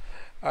skill.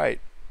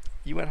 Alright,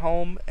 you went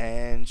home,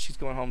 and she's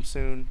going home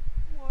soon.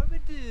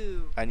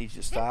 I need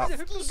you to stop so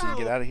you can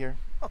get out of here.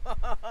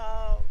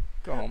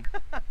 Go home.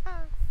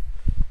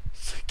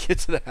 Get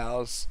to the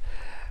house.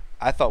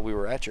 I thought we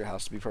were at your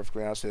house, to be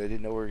perfectly honest with you. I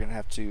didn't know we were gonna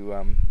have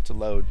to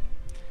load.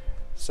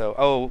 So,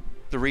 oh,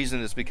 the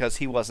reason is because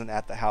he wasn't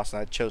at the house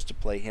and I chose to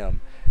play him.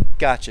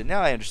 Gotcha.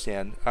 Now I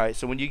understand. All right.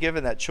 So when you're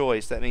given that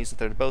choice, that means that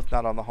they're both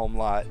not on the home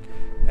lot,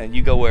 and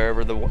you go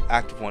wherever the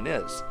active one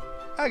is.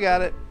 I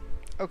got it.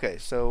 Okay.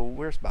 So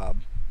where's Bob?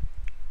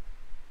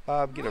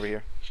 Bob, get over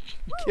here.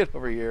 Get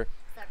over here.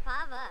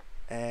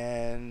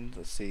 And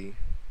let's see.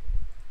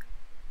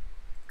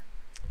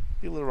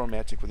 Be a little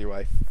romantic with your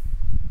wife.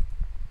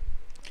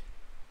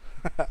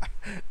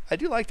 I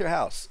do like their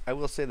house. I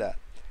will say that.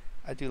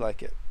 I do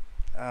like it.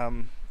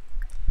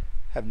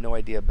 Have no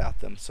idea about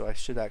them, so I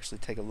should actually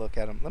take a look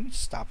at them. Let me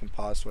just stop and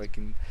pause so I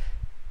can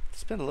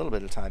spend a little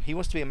bit of time. He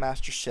wants to be a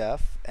master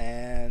chef,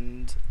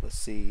 and let's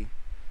see.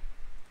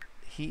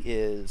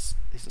 He's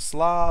a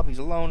slob. He's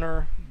a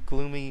loner.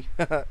 Gloomy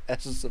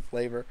essence of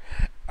flavor.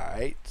 All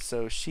right.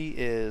 So she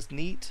is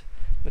neat,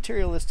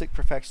 materialistic,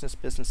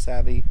 perfectionist, business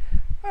savvy.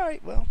 All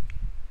right. Well,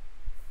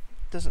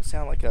 doesn't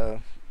sound like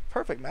a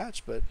perfect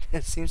match, but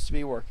it seems to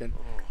be working.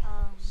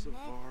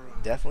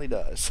 Savara. Definitely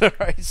does. All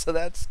right. So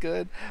that's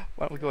good.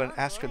 Why don't we go ahead and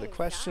ask her the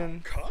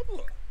question?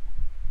 Cobbler.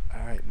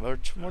 All right. More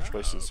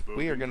choices.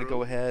 We are going to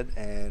go ahead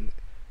and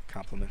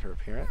compliment her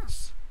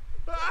appearance.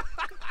 All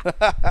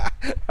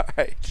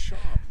right. Chop,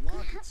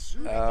 locket,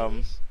 soup.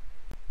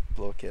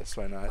 Blow a kiss.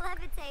 Why not?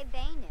 Levite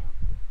Benu.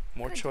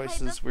 More Could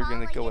choices. play We're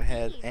going to the go fall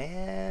ahead Yadid.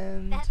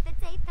 and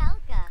Befite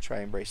Pelka.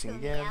 try embracing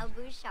again. Kumiao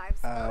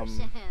Bouchard's Um,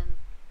 Ocean.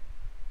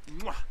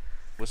 Mwah.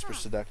 Whisper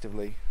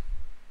seductively.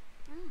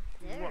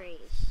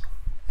 Durish.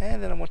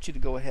 And then I want you to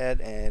go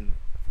ahead and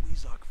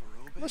Weezok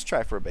Varobe. let's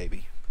try for a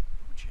baby.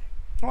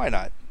 Ojang. Why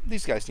not?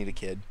 These guys need a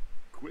kid.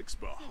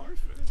 Quixba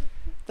Harfin.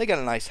 They got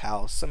a nice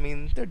house. I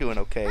mean, they're doing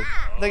okay.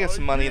 They got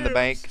some money in the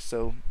bank,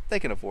 so they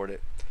can afford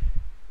it.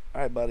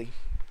 All right, buddy.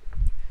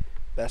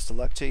 Best of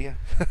luck to you.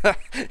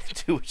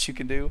 Do what you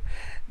can do.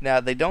 Now,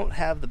 they don't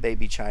have the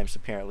baby chimes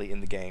apparently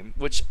in the game,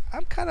 which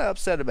I'm kind of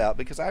upset about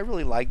because I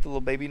really like the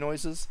little baby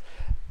noises.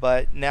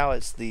 But now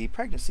it's the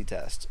pregnancy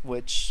test,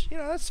 which, you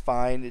know, that's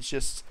fine. It's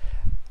just,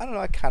 I don't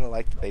know, I kind of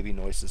like the baby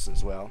noises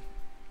as well.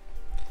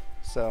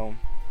 So,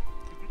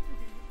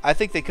 I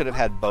think they could have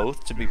had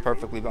both, to be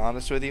perfectly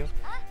honest with you.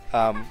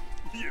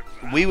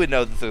 We would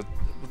know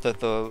that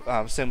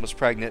the Sim was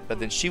pregnant, but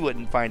then she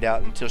wouldn't find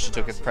out until she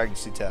took a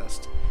pregnancy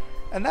test.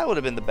 And that would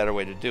have been the better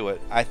way to do it,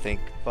 I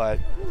think. But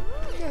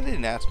yeah, they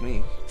didn't ask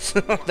me.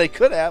 So they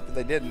could have, but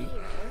they didn't.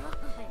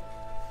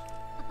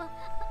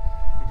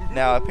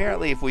 Now,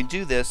 apparently, if we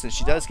do this and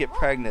she does get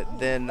pregnant,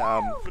 then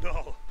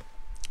Fidal.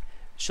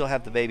 she'll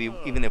have the baby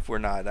even if we're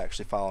not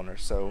actually following her.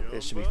 So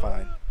it should be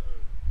fine.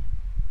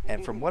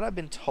 And from what I've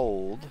been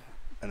told,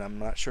 and I'm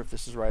not sure if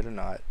this is right or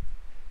not,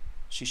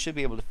 she should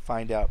be able to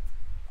find out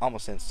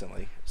almost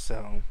instantly.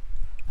 So,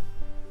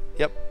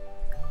 yep.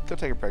 Go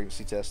take a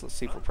pregnancy test. Let's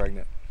see if we're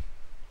pregnant.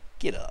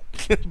 Get up.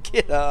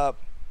 Get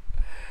up.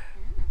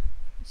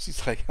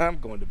 She's like, I'm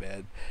going to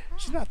bed.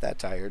 She's not that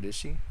tired, is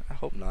she? I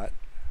hope not.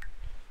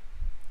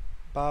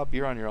 Bob,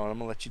 you're on your own. I'm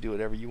going to let you do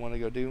whatever you want to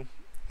go do.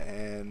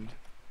 And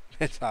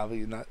it's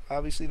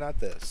obviously not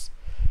this.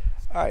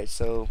 Alright,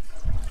 so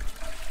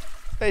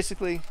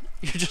basically,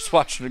 you're just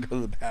watching her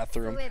go to the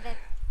bathroom.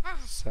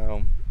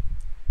 So,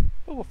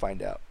 but we'll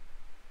find out.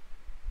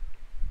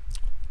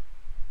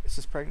 Is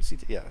this pregnancy?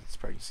 Yeah, it's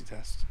pregnancy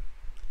test.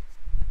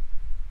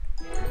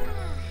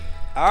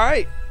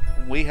 Alright,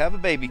 we have a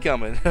baby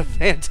coming.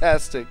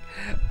 Fantastic.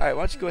 Alright,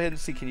 why don't you go ahead and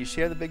see. Can you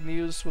share the big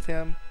news with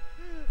him?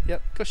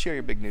 Yep, go share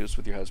your big news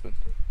with your husband.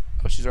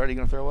 Oh, she's already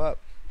going to throw up.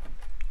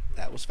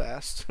 That was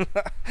fast.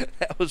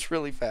 That was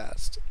really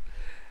fast.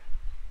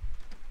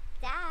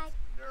 Dad.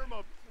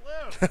 Nirma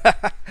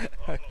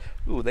Pleb.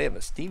 Ooh, they have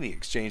a steamy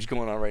exchange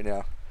going on right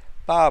now.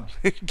 Bob,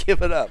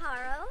 give it up.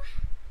 Caro.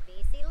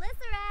 BC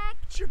Lizerac.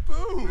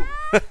 Chaboo.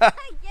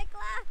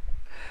 Yikla.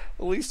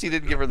 At least he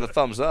didn't give her the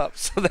thumbs up,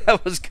 so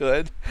that was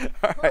good.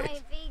 All right.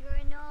 Boy,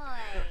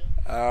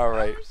 Vigornoy. All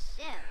right. Oh,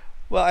 shit.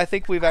 Well, I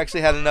think we've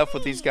actually had enough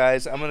with these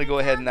guys. I'm going to go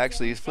ahead and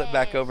actually flip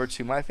back over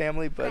to my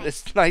family, but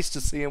it's nice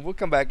to see them. We'll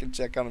come back and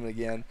check on them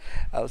again.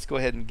 Let's go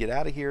ahead and get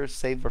out of here,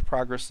 save the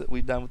progress that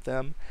we've done with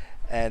them,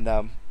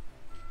 and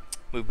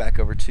move back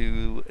over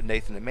to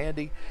Nathan and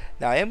Mandy.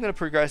 Now, I am going to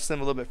progress them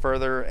a little bit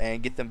further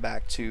and get them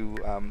back to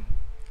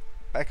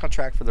back on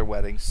track for their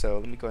wedding. So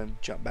let me go ahead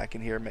and jump back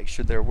in here and make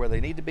sure they're where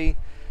they need to be.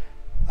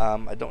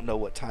 I don't know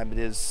what time it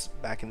is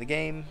back in the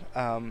game.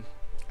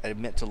 I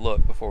meant to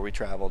look before we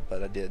traveled,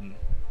 but I didn't.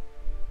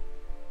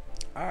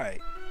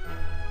 Alright.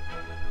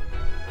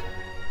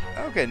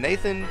 Okay,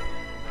 Nathan,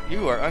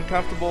 you are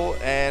uncomfortable,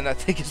 and I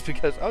think it's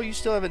because, oh, you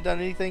still haven't done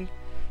anything?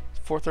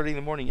 It's 4:30 in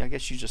the morning. I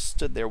guess you just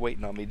stood there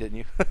waiting on me, didn't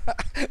you?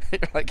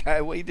 You're like,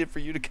 I waited for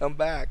you to come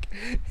back.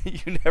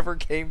 You never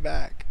came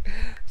back.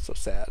 So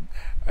sad.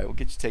 Alright, we'll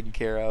get you taken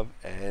care of,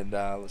 and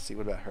let's see,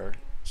 what about her?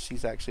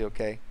 She's actually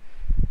okay.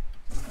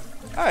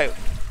 Alright,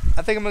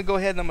 I think I'm going to go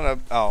ahead and I'm going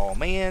to, oh,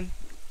 man.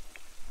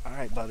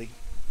 Alright, buddy.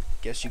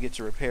 Guess you get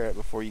to repair it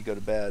before you go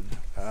to bed.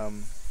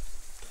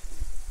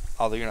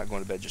 Although you're not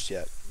going to bed just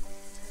yet.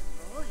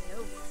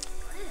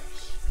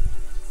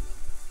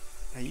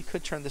 Now you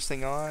could turn this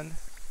thing on,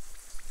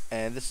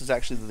 and this is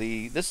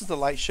actually the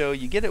light show.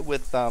 You get it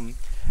with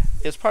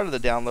it's part of the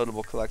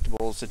downloadable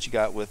collectibles that you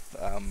got with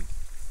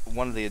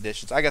one of the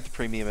editions. I got the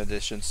premium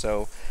edition,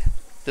 so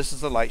this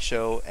is the light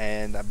show,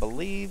 and I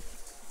believe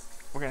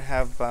we're gonna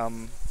have.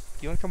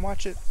 You want to come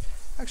watch it?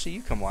 Actually,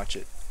 you come watch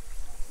it.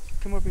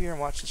 Come over here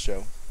and watch the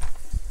show.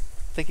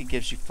 I think it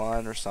gives you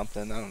fun or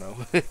something. I don't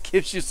know. It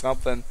gives you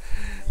something.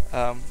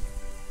 There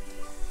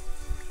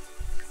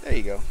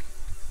you go.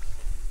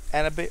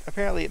 And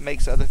apparently it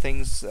makes other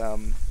things.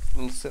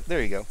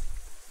 There you go.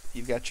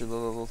 You've got your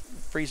little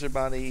freezer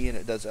bunny, and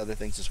it does other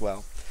things as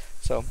well.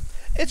 So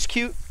it's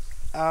cute.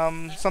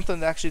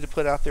 Something actually to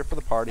put out there for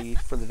the party,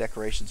 for the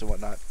decorations and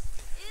whatnot.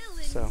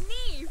 So,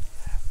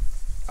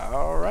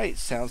 all right,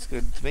 sounds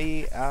good to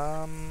me.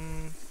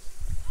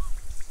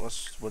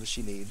 What does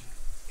she need?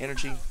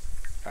 Energy.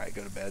 All right,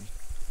 go to bed.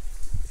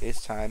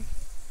 It's time.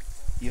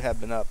 You have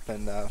been up,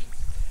 and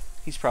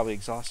he's probably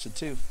exhausted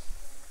too.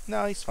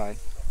 No, he's fine.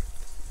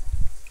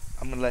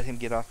 I'm gonna let him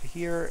get off of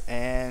here,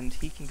 and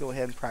he can go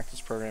ahead and practice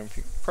programming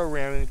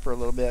for a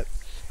little bit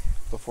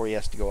before he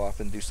has to go off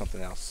and do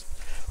something else.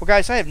 Well,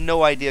 guys, I have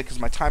no idea because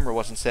my timer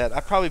wasn't set.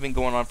 I've probably been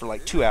going on for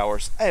like 2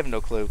 hours. I have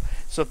no clue.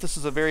 So if this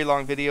is a very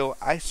long video,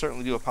 I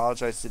certainly do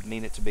apologize. Didn't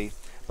mean it to be.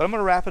 But I'm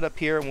gonna wrap it up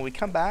here. And when we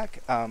come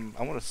back, I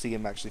want to see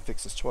him actually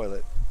fix his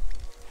toilet.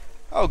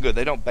 Oh, good.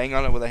 They don't bang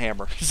on it with a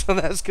hammer, so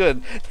that's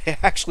good. They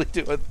actually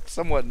do it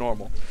somewhat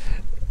normal.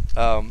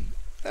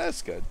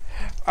 That's good.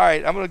 All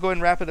right, I'm going to go ahead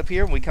and wrap it up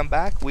here. When we come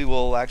back, we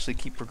will actually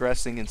keep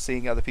progressing and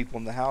seeing other people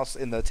in the house,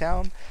 in the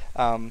town.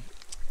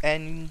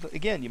 And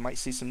again, you might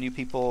see some new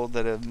people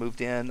that have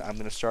moved in. I'm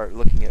going to start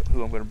looking at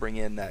who I'm going to bring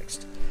in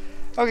next.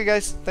 Okay,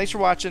 guys, thanks for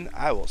watching.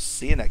 I will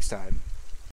see you next time.